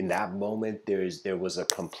in that moment there was a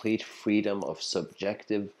complete freedom of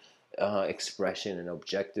subjective expression and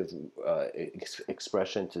objective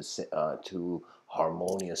expression to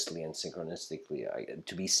harmoniously and synchronistically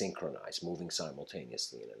to be synchronized, moving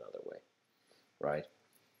simultaneously in another way, right?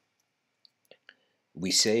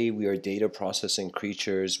 We say we are data processing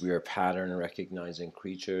creatures, we are pattern recognizing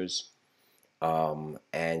creatures,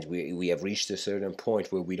 and we have reached a certain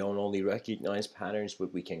point where we don't only recognize patterns,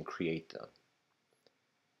 but we can create them.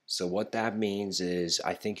 So what that means is,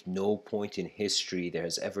 I think no point in history there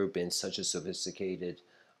has ever been such a sophisticated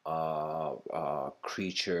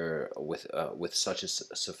creature with such a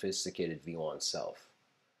sophisticated view on self.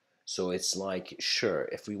 So it's like, sure,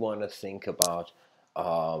 if we want to think about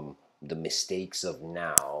the mistakes of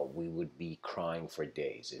now, we would be crying for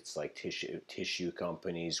days. It's like tissue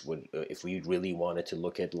companies would, if we really wanted to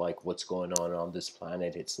look at like what's going on this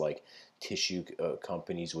planet, it's like tissue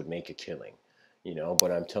companies would make a killing, you know.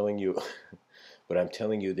 But I'm telling you, but I'm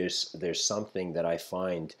telling you, there's something that I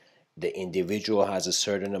find the individual has a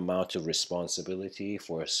certain amount of responsibility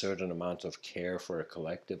for a certain amount of care for a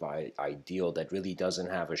collective ideal that really doesn't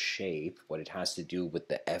have a shape, but it has to do with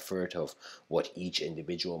the effort of what each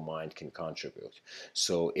individual mind can contribute.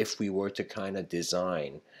 So if we were to kind of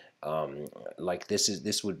design like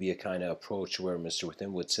this would be a kind of approach where Mr.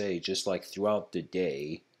 Within would say, just like throughout the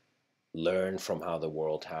day, learn from how the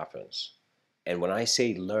world happens. And when I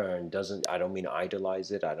say learn, doesn't I don't mean idolize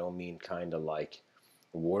it. I don't mean kind of like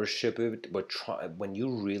worship it, but try when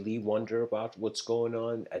you really wonder about what's going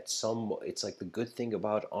on at some it's like the good thing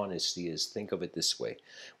about honesty is, think of it this way.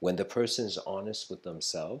 When the person is honest with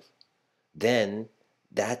themselves, then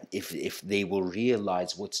that if they will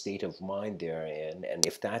realize what state of mind they're in, and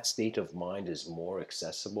if that state of mind is more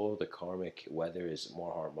accessible, the karmic weather is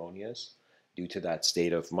more harmonious due to that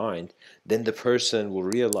state of mind, then the person will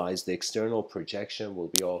realize the external projection will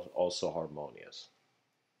be also harmonious.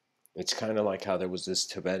 It's kind of like how there was this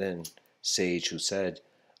Tibetan sage who said,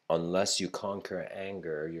 unless you conquer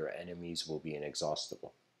anger, your enemies will be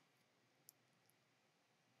inexhaustible.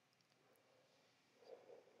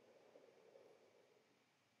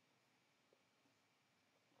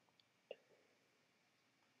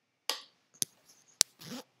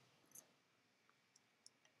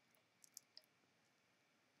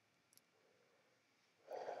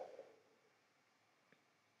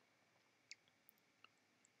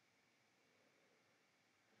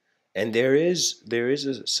 And there is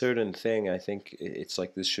a certain thing, I think it's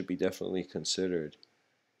like this should be definitely considered,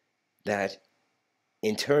 that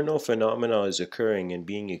internal phenomena is occurring and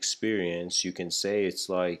being experienced. You can say it's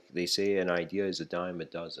like they say an idea is a dime a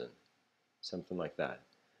dozen, something like that.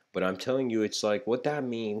 But I'm telling you, it's like what that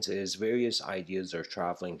means is various ideas are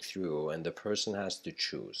traveling through, and the person has to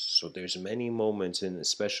choose. So there's many moments, in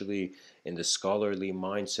especially in the scholarly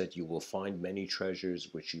mindset, you will find many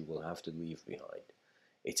treasures which you will have to leave behind.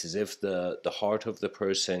 It's as if the heart of the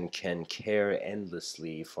person can care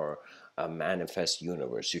endlessly for a manifest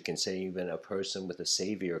universe. You can say even a person with a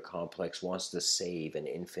savior complex wants to save an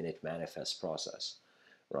infinite manifest process,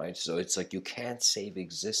 right? So it's like you can't save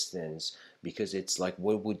existence, because it's like,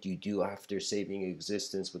 what would you do after saving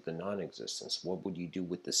existence with the non-existence? What would you do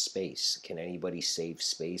with the space? Can anybody save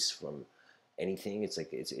space from anything? It's like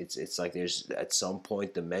it's like there's at some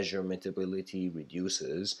point the measurementability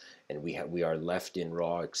reduces, and we are left in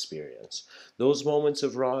raw experience. Those moments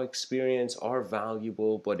of raw experience are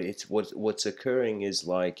valuable, but it's what's occurring is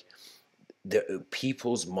like the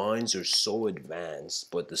people's minds are so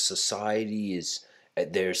advanced, but the society is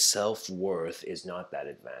their self-worth is not that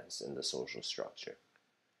advanced in the social structure.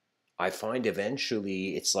 I find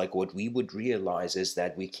eventually it's like what we would realize is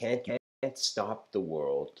that we can't stop the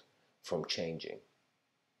world from changing.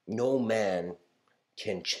 No man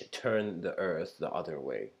can turn the earth the other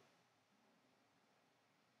way.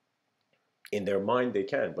 In their mind they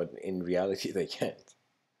can, but in reality they can't.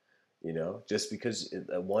 You know, just because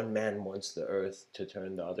one man wants the earth to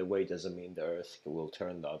turn the other way doesn't mean the earth will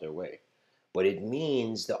turn the other way. But it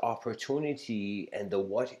means the opportunity and the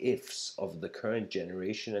what ifs of the current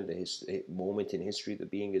generation and the moment in history the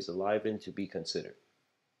being is alive in to be considered.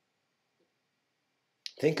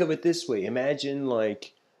 Think of it this way. Imagine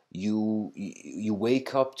like you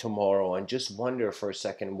wake up tomorrow and just wonder for a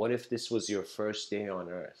second, what if this was your first day on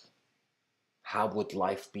earth? How would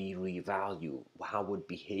life be revalued? How would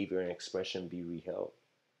behavior and expression be reheld?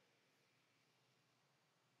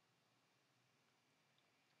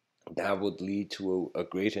 That would lead to a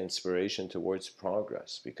great inspiration towards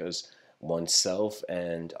progress because oneself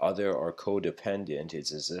and other are codependent.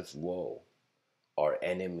 It's as if, whoa, our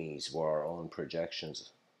enemies were our own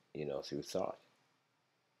projections, through thought.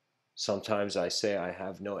 Sometimes I say I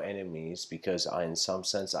have no enemies because in some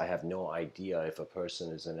sense, I have no idea if a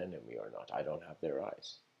person is an enemy or not. I don't have their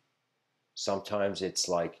eyes. Sometimes it's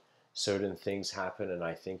like certain things happen and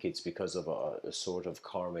I think it's because of a sort of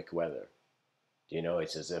karmic weather.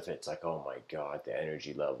 It's as if it's like, oh my God, the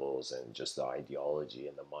energy levels and just the ideology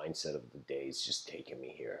and the mindset of the day is just taking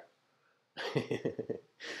me here.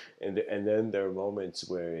 and then there are moments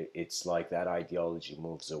where it's like that ideology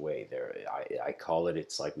moves away. I call it,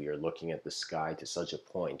 it's like we are looking at the sky to such a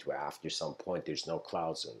point where after some point there's no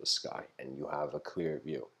clouds in the sky and you have a clear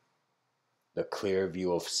view. The clear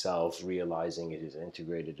view of self, realizing it is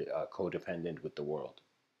integrated, codependent with the world.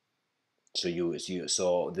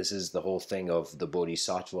 So this is the whole thing of the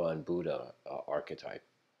Bodhisattva and Buddha archetype.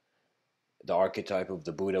 The archetype of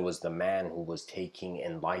the Buddha was the man who was taking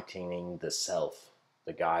enlightening the self,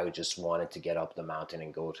 the guy who just wanted to get up the mountain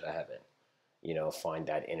and go to heaven, find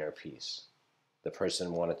that inner peace. The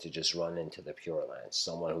person wanted to just run into the Pure Land,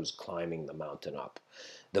 someone who's climbing the mountain up.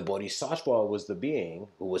 The Bodhisattva was the being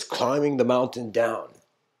who was climbing the mountain down.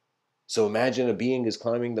 So imagine a being is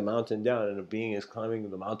climbing the mountain down and a being is climbing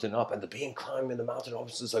the mountain up, and the being climbing the mountain up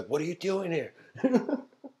is like, what are you doing here?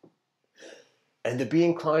 And the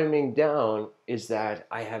being climbing down is that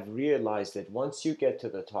I have realized that once you get to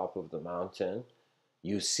the top of the mountain,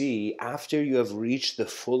 you see, after you have reached the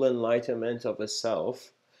full enlightenment of a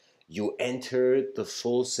self, you enter the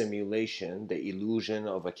full simulation, the illusion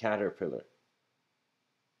of a caterpillar.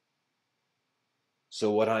 So,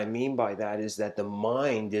 what I mean by that is that the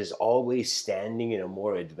mind is always standing in a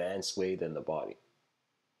more advanced way than the body.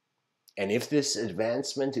 And if this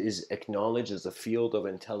advancement is acknowledged as a field of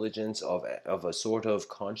intelligence, of a sort of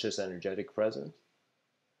conscious energetic presence,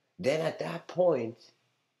 then at that point,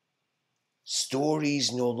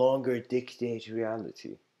 stories no longer dictate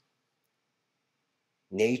reality.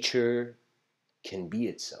 Nature can be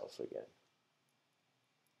itself again.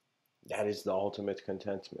 That is the ultimate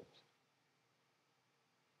contentment.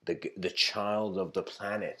 The child of the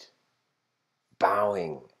planet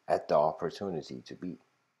bowing at the opportunity to be.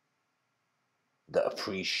 The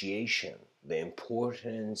appreciation, the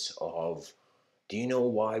importance of. Do you know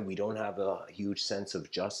why we don't have a huge sense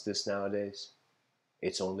of justice nowadays?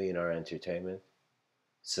 It's only in our entertainment.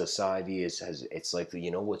 Society it's like,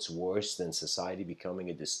 what's worse than society becoming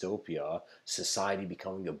a dystopia? Society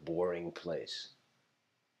becoming a boring place.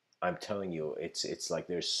 I'm telling you, it's like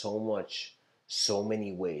there's so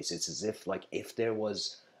many ways. It's as if like if there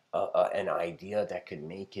was an idea that could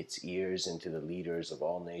make its ears into the leaders of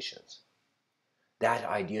all nations, that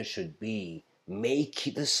idea should be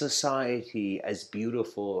make the society as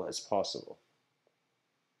beautiful as possible.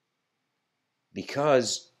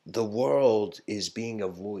 Because the world is being a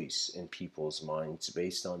voice in people's minds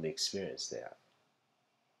based on the experience they have.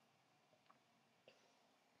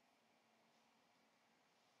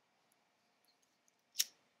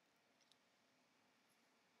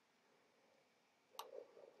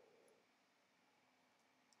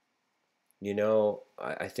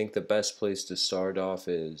 I think the best place to start off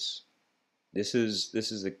is this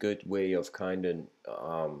is a good way of kind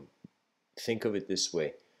of think of it this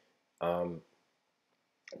way. Um,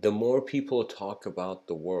 the more people talk about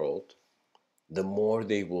the world, the more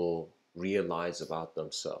they will realize about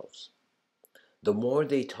themselves. The more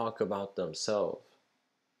they talk about themselves,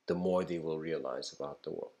 the more they will realize about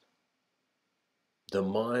the world. The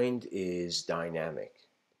mind is dynamic.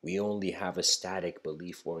 We only have a static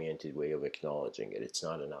belief oriented way of acknowledging it. It's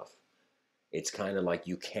not enough. It's kind of like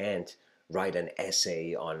you can't write an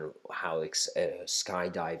essay on how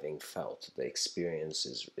skydiving felt. The experience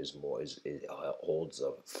is more, holds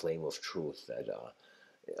a flame of truth that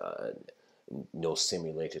no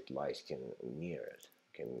simulated light can near it.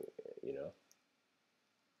 Can, you know?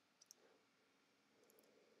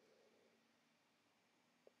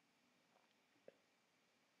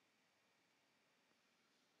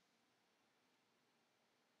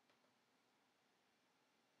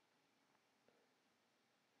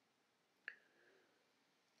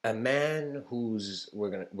 A man who's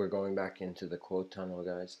we're going back into the quote tunnel,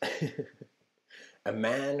 guys. A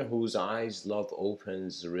man whose eyes love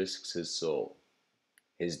opens risks his soul.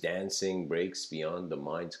 His dancing breaks beyond the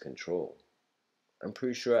mind's control. I'm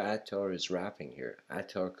pretty sure Attar is rapping here.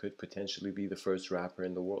 Attar could potentially be the first rapper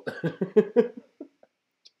in the world.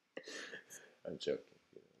 I'm joking.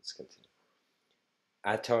 Let's continue.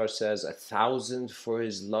 Attar says, 1,000 for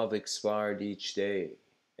his love expired each day,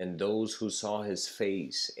 and those who saw his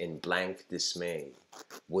face in blank dismay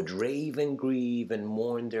would rave and grieve and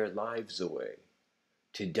mourn their lives away.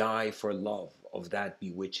 To die for love of that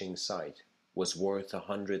bewitching sight was worth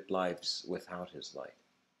 100 lives without his light.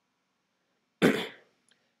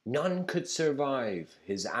 None could survive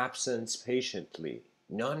his absence patiently.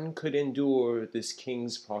 None could endure this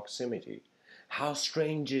king's proximity. How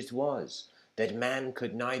strange it was that man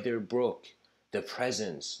could neither brook the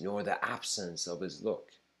presence nor the absence of his look.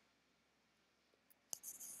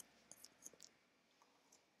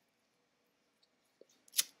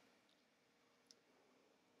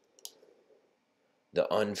 The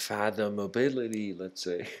unfathomability, let's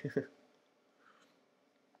say,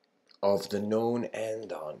 of the known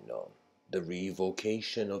and unknown, the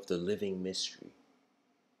revocation of the living mystery.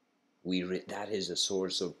 That is a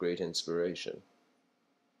source of great inspiration.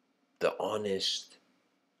 The honest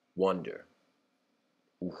wonder.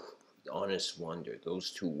 Oof, honest wonder.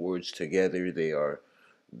 Those two words together, they are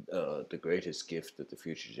the greatest gift that the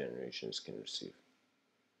future generations can receive.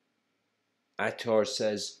 Attar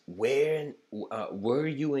says, were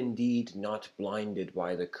you indeed not blinded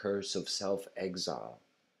by the curse of self-exile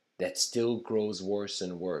that still grows worse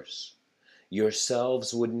and worse?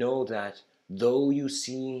 Yourselves would know that, though you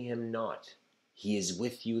see him not, he is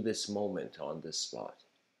with you this moment on this spot.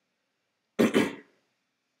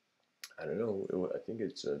 I don't know, I think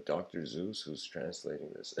it's Dr. Zeus who's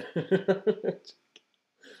translating this.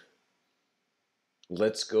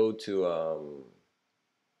 Let's go to,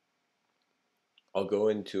 I'll go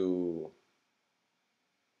into,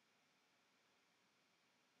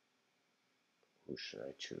 who should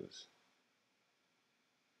I choose?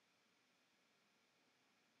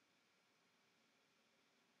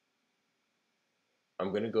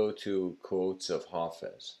 I'm gonna go to quotes of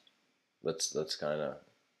Hafez. Let's kind of,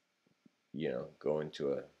 go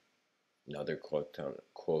into another quote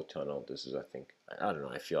tunnel. This is, I think, I don't know,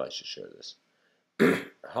 I feel I should share this.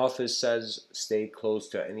 Hafez says, stay close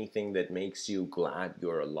to anything that makes you glad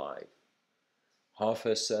you're alive.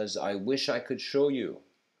 Hafez says, I wish I could show you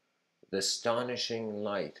the astonishing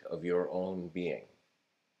light of your own being.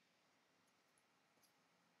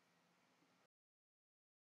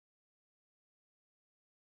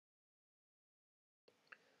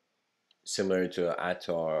 Similar to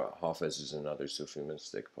Attar, Hafez is another Sufi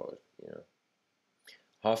mystic poet.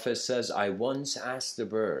 Hafez says, I once asked a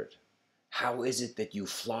bird, how is it that you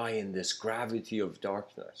fly in this gravity of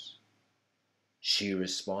darkness? She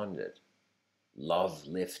responded, love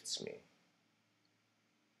lifts me.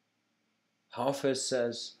 Hafez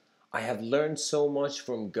says, I have learned so much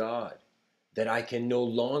from God that I can no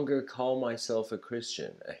longer call myself a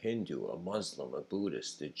Christian, a Hindu, a Muslim, a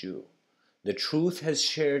Buddhist, a Jew. The truth has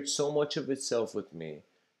shared so much of itself with me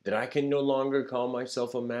that I can no longer call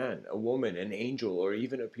myself a man, a woman, an angel, or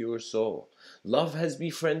even a pure soul. Love has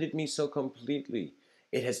befriended me so completely,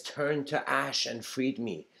 it has turned to ash and freed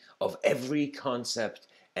me of every concept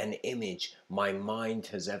and image my mind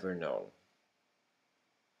has ever known.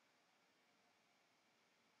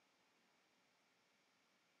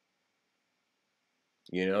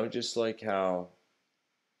 Just like how,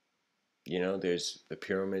 there's the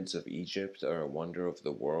pyramids of Egypt are a wonder of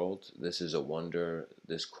the world. This is a wonder,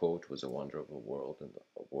 this quote was a wonder of the world in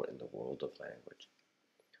the world of language.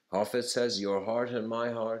 Hafez says, your heart and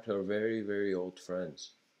my heart are very, very old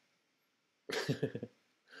friends.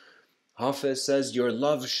 Hafez says, your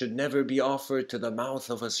love should never be offered to the mouth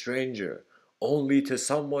of a stranger, only to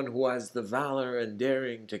someone who has the valor and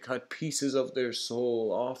daring to cut pieces of their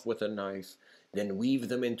soul off with a knife, then weave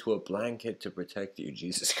them into a blanket to protect you,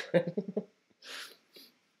 Jesus Christ.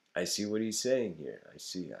 I see what he's saying here. I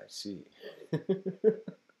see.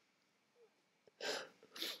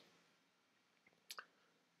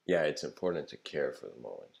 Yeah, it's important to care for the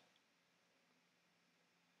moment.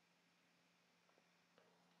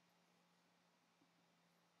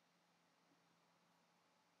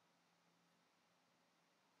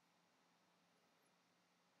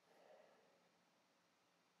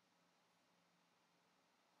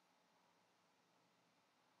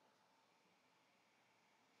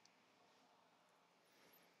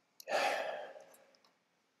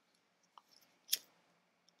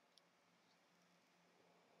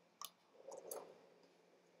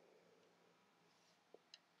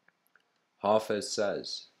 Hafiz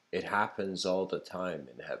says, it happens all the time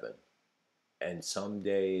in heaven, and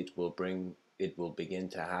someday it will begin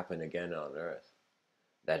to happen again on earth,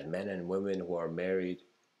 that men and women who are married.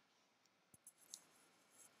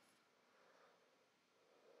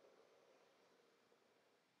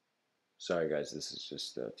 Sorry guys, this is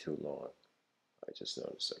just too long. I just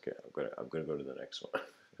noticed. Okay, I'm gonna go to the next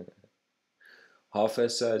one.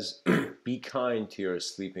 Hafiz says, be kind to your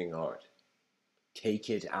sleeping heart. Take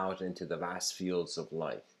it out into the vast fields of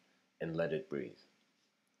light and let it breathe.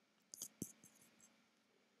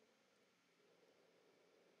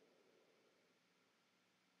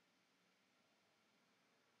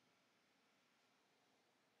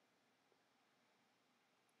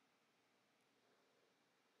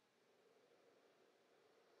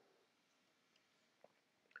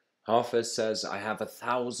 Hafiz says, I have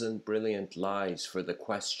 1,000 brilliant lies for the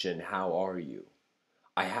question, how are you?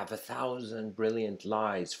 I have 1,000 brilliant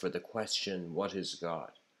lies for the question, what is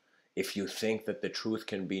God? If you think that the truth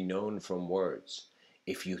can be known from words,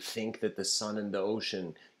 if you think that the sun and the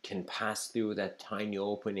ocean can pass through that tiny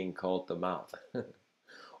opening called the mouth,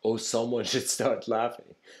 oh, someone should start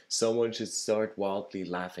laughing. Someone should start wildly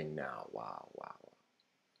laughing now. Wow, wow.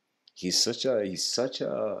 He's such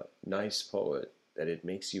a nice poet that it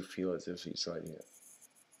makes you feel as if he's right here.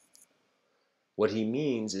 What he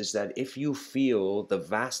means is that if you feel the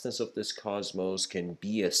vastness of this cosmos can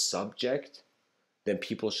be a subject, then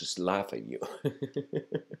people just laugh at you.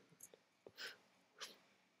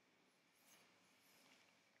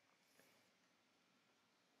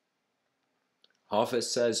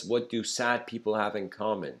 Hafiz says, what do sad people have in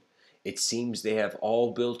common? It seems they have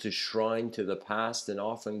all built a shrine to the past and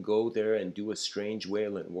often go there and do a strange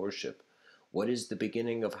wail and worship. What is the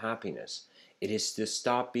beginning of happiness? It is to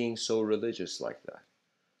stop being so religious like that.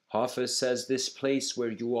 Hafiz says, this place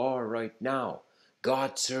where you are right now,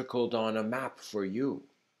 God circled on a map for you.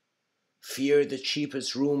 Fear the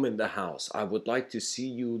cheapest room in the house. I would like to see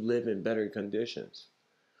you live in better conditions.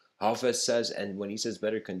 Hafez says, and when he says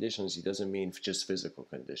better conditions, he doesn't mean just physical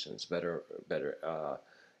conditions. Better.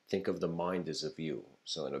 Think of the mind as a view,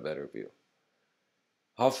 so in a better view.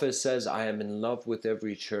 Hafez says, I am in love with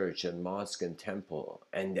every church and mosque and temple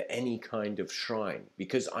and any kind of shrine,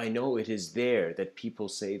 because I know it is there that people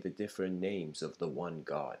say the different names of the one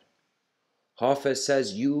God. Hafez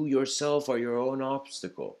says, you yourself are your own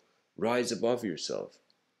obstacle. Rise above yourself.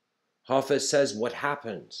 Hafez says, what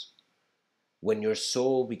happens when your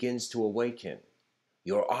soul begins to awaken,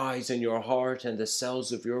 your eyes and your heart and the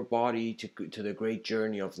cells of your body to the great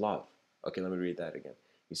journey of love. Okay, let me read that again.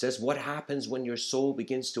 He says, what happens when your soul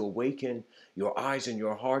begins to awaken, your eyes and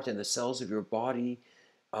your heart and the cells of your body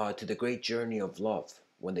to the great journey of love?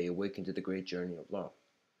 When they awaken to the great journey of love.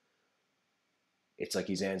 It's like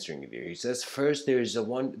he's answering you there. He says, first there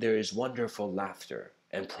is wonderful laughter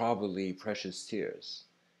and probably precious tears,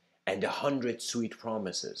 and 100 sweet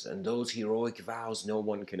promises, and those heroic vows no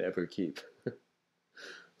one can ever keep.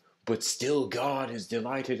 But still God is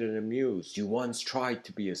delighted and amused. You once tried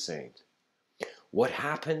to be a saint. What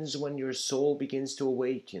happens when your soul begins to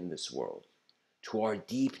awake in this world, to our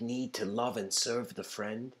deep need to love and serve the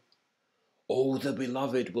friend? Oh, the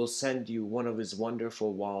beloved will send you one of his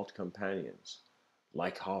wonderful wild companions,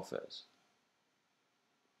 like Hafez.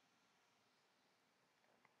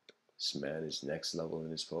 This man is next level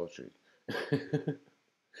in his poetry.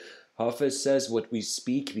 Hafez says, what we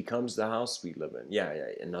speak becomes the house we live in. Yeah.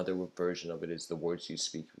 Another version of it is the words you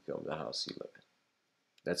speak become the house you live in.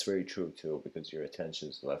 That's very true, too, because your attention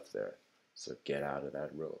is left there. So get out of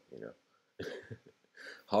that room, you know.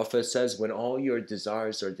 Hafez says, when all your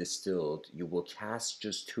desires are distilled, you will cast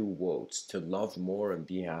just two votes, to love more and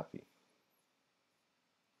be happy.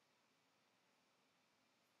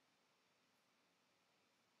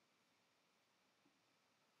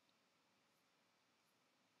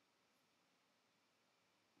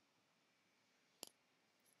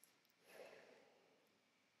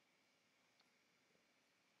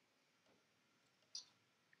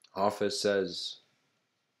 Hafez says,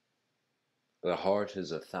 the heart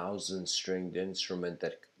is a 1,000-stringed instrument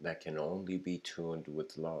that can only be tuned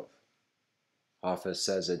with love. Hafez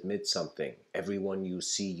says, admit something. Everyone you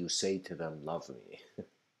see, you say to them, love me.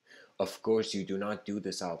 Of course, you do not do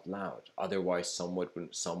this out loud, otherwise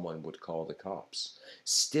someone would call the cops.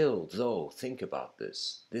 Still, though, think about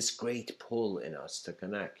this great pull in us to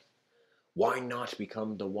connect. Why not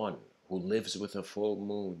become the one who lives with a full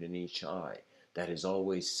moon in each eye, that is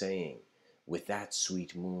always saying, with that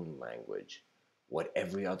sweet moon language, what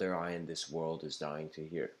every other eye in this world is dying to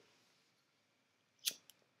hear?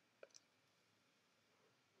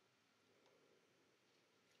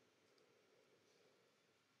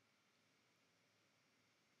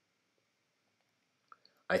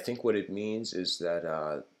 I think what it means is that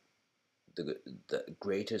the, the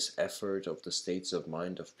greatest effort of the states of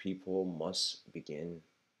mind of people must begin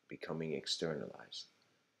becoming externalized.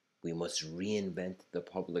 We must reinvent the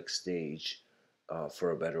public stage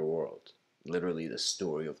for a better world. Literally, the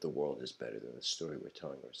story of the world is better than the story we're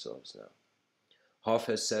telling ourselves now.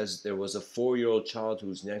 Hafez says there was a 4-year-old child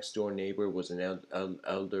whose next door neighbor was an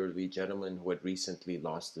elderly gentleman who had recently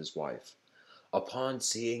lost his wife. Upon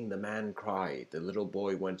seeing the man cry, the little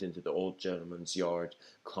boy went into the old gentleman's yard,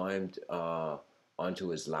 climbed onto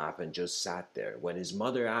his lap, and just sat there. When his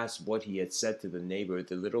mother asked what he had said to the neighbor,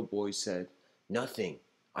 the little boy said, "Nothing.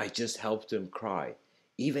 I just helped him cry.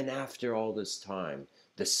 Even after all this time,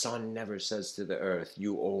 the sun never says to the earth,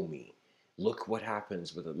 'You owe me.' Look what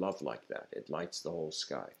happens with a love like that. It lights the whole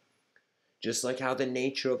sky." Just like how the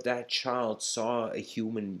nature of that child saw a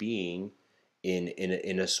human being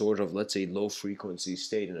in a sort of, let's say, low frequency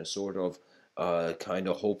state, in a sort of kind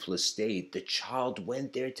of hopeless state, the child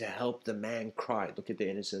went there to help the man cry. Look at the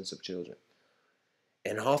innocence of children.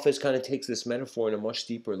 And Hafez kind of takes this metaphor in a much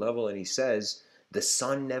deeper level, and he says, the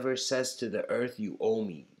sun never says to the earth, "You owe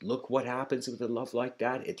me." Look what happens with a love like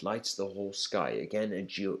that. It lights the whole sky. Again,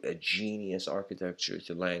 a genius architecture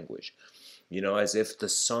to language. As if the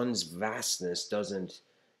sun's vastness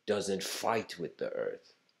doesn't fight with the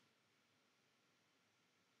earth.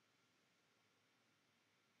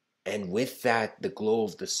 And with that, the glow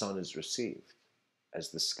of the sun is received as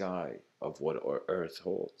the sky of what our earth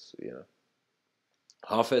holds.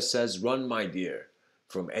 Hafez says, "Run, my dear,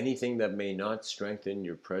 from anything that may not strengthen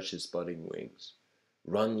your precious budding wings.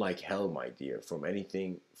 Run like hell, my dear, from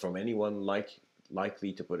anyone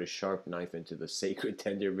likely to put a sharp knife into the sacred,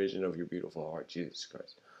 tender vision of your beautiful heart." Jesus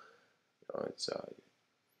Christ. It's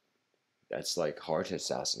that's like heart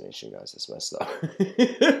assassination, guys. It's messed up.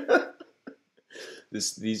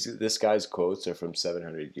 This guy's quotes are from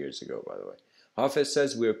 700 years ago, by the way. Hafez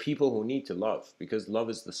says we are people who need to love because love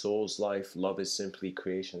is the soul's life. Love is simply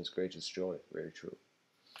creation's greatest joy. Very true.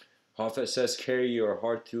 Hafez says carry your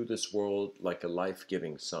heart through this world like a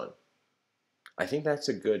life-giving sun. I think that's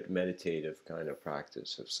a good meditative kind of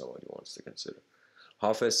practice if somebody wants to consider.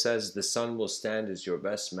 Hafez says the sun will stand as your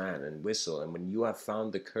best man and whistle, and when you have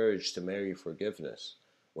found the courage to marry forgiveness,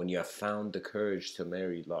 when you have found the courage to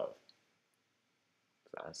marry love.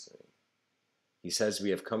 Fascinating. He says we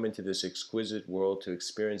have come into this exquisite world to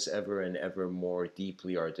experience ever and ever more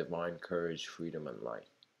deeply our divine courage, freedom, and light.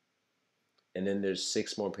 And then there's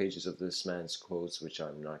 6 more pages of this man's quotes, which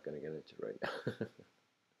I'm not going to get into right now.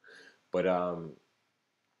 But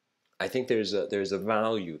I think there's a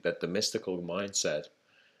value that the mystical mindset,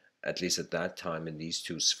 at least at that time in these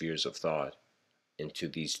 2 spheres of thought, into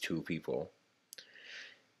these 2 people,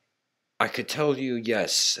 I could tell you,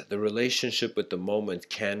 yes, the relationship with the moment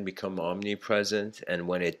can become omnipresent, and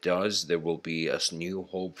when it does, there will be a new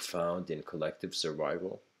hope found in collective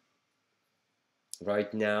survival.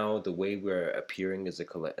 Right now, the way we're appearing as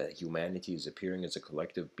humanity is appearing as a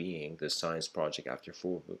collective being, the science project after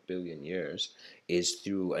 4 billion years, is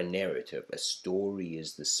through a narrative. A story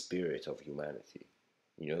is the spirit of humanity.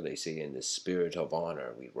 They say in the spirit of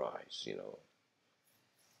honor we rise.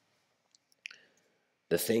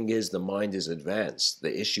 The thing is, the mind is advanced.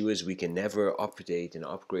 The issue is we can never update and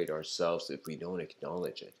upgrade ourselves if we don't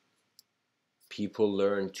acknowledge it. People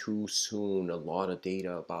learn too soon a lot of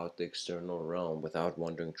data about the external realm without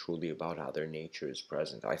wondering truly about how their nature is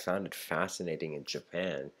present. I found it fascinating in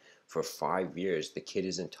Japan. For 5 years, the kid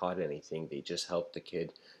isn't taught anything. They just help the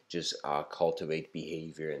kid just cultivate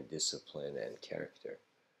behavior and discipline and character,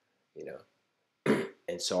 you know.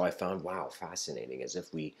 And so I found, wow, fascinating, as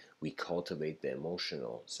if we cultivate the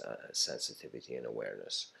emotional sensitivity and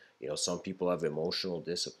awareness. Some people have emotional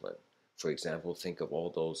discipline. For example, think of all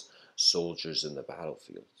those soldiers in the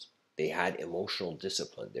battlefields. They had emotional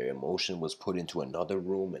discipline. Their emotion was put into another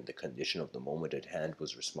room, and the condition of the moment at hand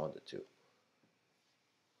was responded to.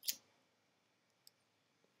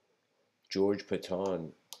 George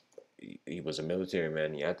Patton, he was a military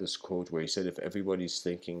man. He had this quote where he said, "If everybody's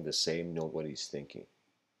thinking the same, nobody's thinking."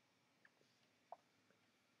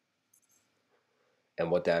 And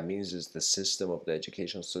what that means is the system of the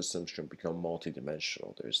educational system should become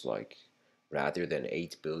multidimensional. There's rather than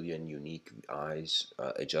 8 billion unique eyes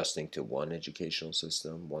adjusting to one educational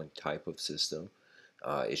system, one type of system,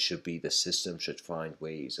 it should be the system should find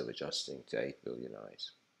ways of adjusting to 8 billion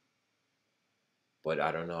eyes. But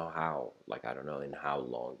I don't know how, I don't know in how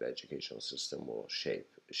long the educational system will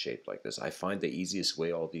shape like this. I find the easiest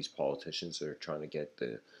way all these politicians are trying to get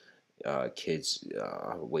the kids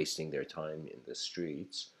wasting their time in the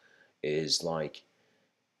streets is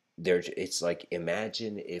it's like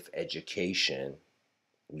imagine if education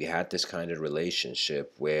we had this kind of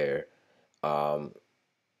relationship where um,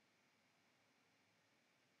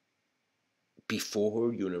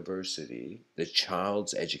 before university, the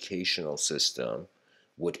child's educational system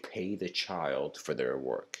would pay the child for their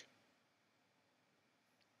work.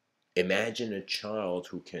 Imagine a child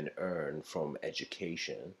who can earn from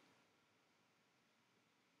education.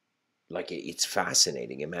 Like, it's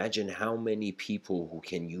fascinating. Imagine how many people who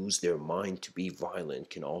can use their mind to be violent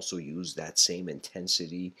can also use that same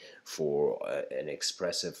intensity for an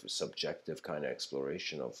expressive, subjective kind of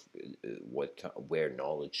exploration of where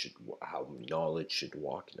knowledge should, how knowledge should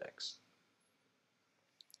walk next.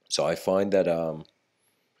 So I find that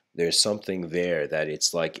there's something there, that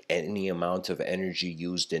it's like any amount of energy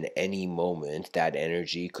used in any moment, that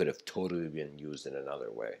energy could have totally been used in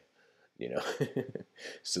another way, you know.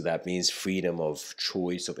 So that means freedom of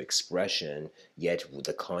choice of expression, yet with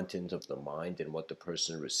the content of the mind and what the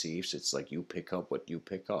person receives, it's like you pick up what you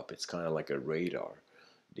pick up. It's kind of like a radar.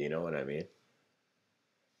 Do you know what I mean?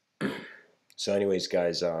 So anyways,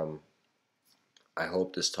 guys, I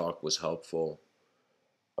hope this talk was helpful.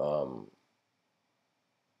 um,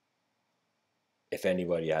 if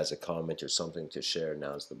anybody has a comment or something to share,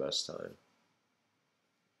 now's the best time.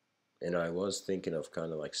 And I was thinking of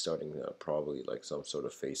kind of like starting probably like some sort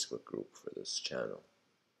of Facebook group for this channel.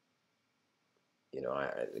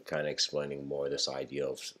 I kind of explaining more this idea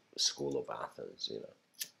of School of Athens,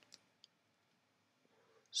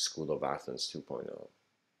 School of Athens 2.0.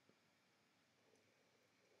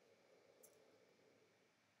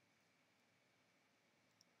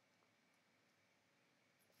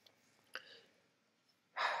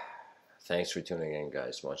 Thanks for tuning in,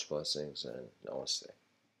 guys. Much blessings and namaste.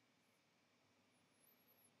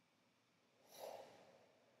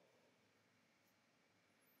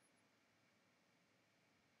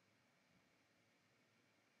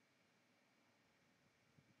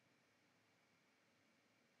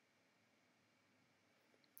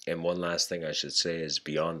 And one last thing I should say is,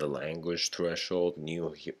 beyond the language threshold,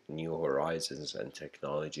 new horizons and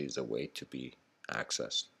technology is a way to be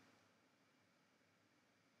accessed.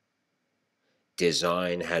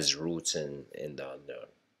 Design has roots in the unknown.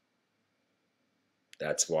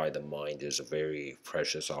 That's why the mind is a very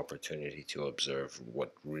precious opportunity to observe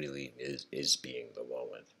what really is being the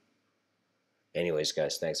moment. Anyways,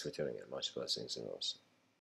 guys, thanks for tuning in. Much blessings and awesome.